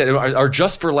 That's it. Our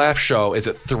Just for Laughs show is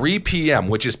at 3 p.m.,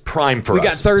 which is prime for us. We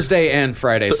got Thursday and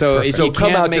Friday. So if you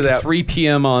come can't out make to that 3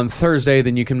 p.m. on Thursday,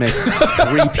 then you can make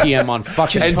 3 p.m. on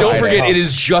fucking And Friday. don't forget, it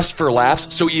is just for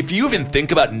laughs. So if you even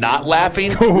think about not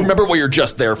laughing, remember what you're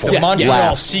just there for. The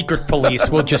Montreal Secret Police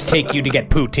will just take you to get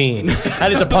poutine.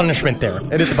 That is a punishment there.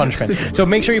 It is a punishment. So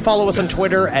make sure you follow us on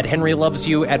Twitter at Henry Loves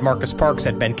You, at Marcus Parks,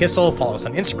 at Ben Kissel. Follow us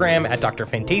on Instagram at Dr.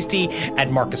 Fantasty, at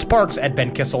Marcus Parks, at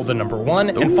Ben Kissel, the number 1.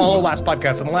 And follow Last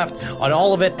Podcast on the Left on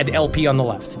all of it at LP on the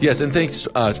Left. Yes, and thanks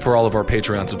for all of our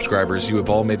Patreon subscribers. You have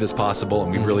all made this possible,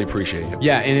 and we really appreciate you.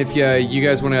 Yeah, and if you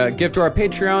guys want to give to our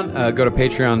Patreon, go to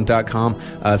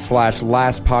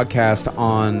patreon.com/lastpodcast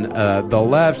on the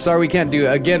left. Sorry we can't do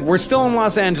it. Again, we're still in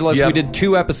Los Angeles. Yep. We did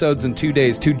 2 episodes in 2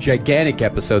 days, 2 gigantic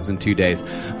episodes in 2 days.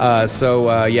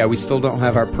 We still don't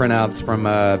have our printouts from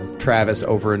Travis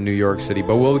over in New York City,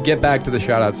 but we'll get back to the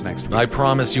shout-outs next week. I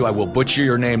promise you I will butcher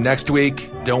your name next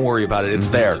week. Don't worry about it. It's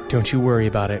there. Don't you worry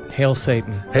about it. Hail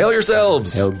Satan. Hail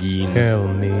yourselves. Hail Geen. Hail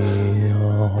me.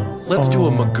 Let's do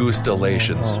a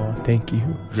Magustalations. Thank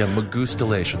you. Yeah,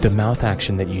 Magustalations. The mouth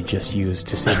action that you just used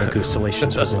to say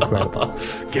Magustalations was incredible.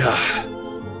 God.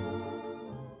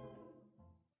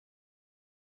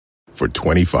 For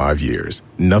 25 years,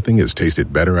 nothing has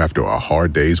tasted better after a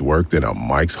hard day's work than a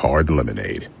Mike's Hard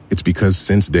Lemonade. It's because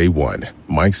since day one,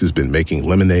 Mike's has been making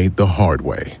lemonade the hard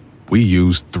way. We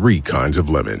use 3 kinds of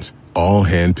lemons, all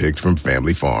hand-picked from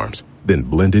family farms, then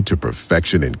blended to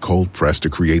perfection and cold-pressed to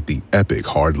create the epic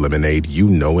hard lemonade you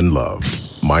know and love.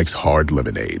 Mike's Hard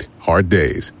Lemonade. Hard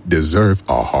days deserve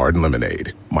a hard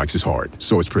lemonade. Mike's is hard,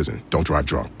 so is prison. Don't drive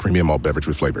drunk. Premium malt beverage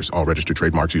with flavors. All registered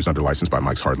trademarks used under license by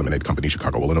Mike's Hard Lemonade Company,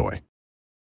 Chicago, Illinois.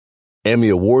 Emmy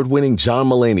award-winning John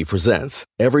Mulaney presents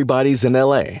Everybody's in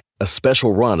L.A., a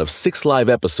special run of 6 live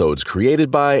episodes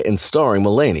created by and starring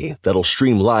Mulaney that'll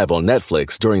stream live on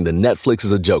Netflix during the Netflix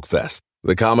is a Joke Fest.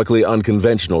 The comically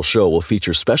unconventional show will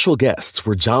feature special guests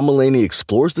where John Mulaney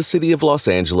explores the city of Los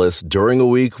Angeles during a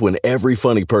week when every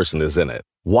funny person is in it.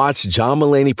 Watch John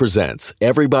Mulaney Presents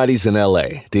Everybody's in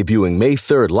L.A., debuting May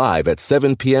 3rd live at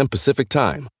 7 p.m. Pacific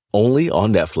Time, only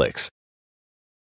on Netflix.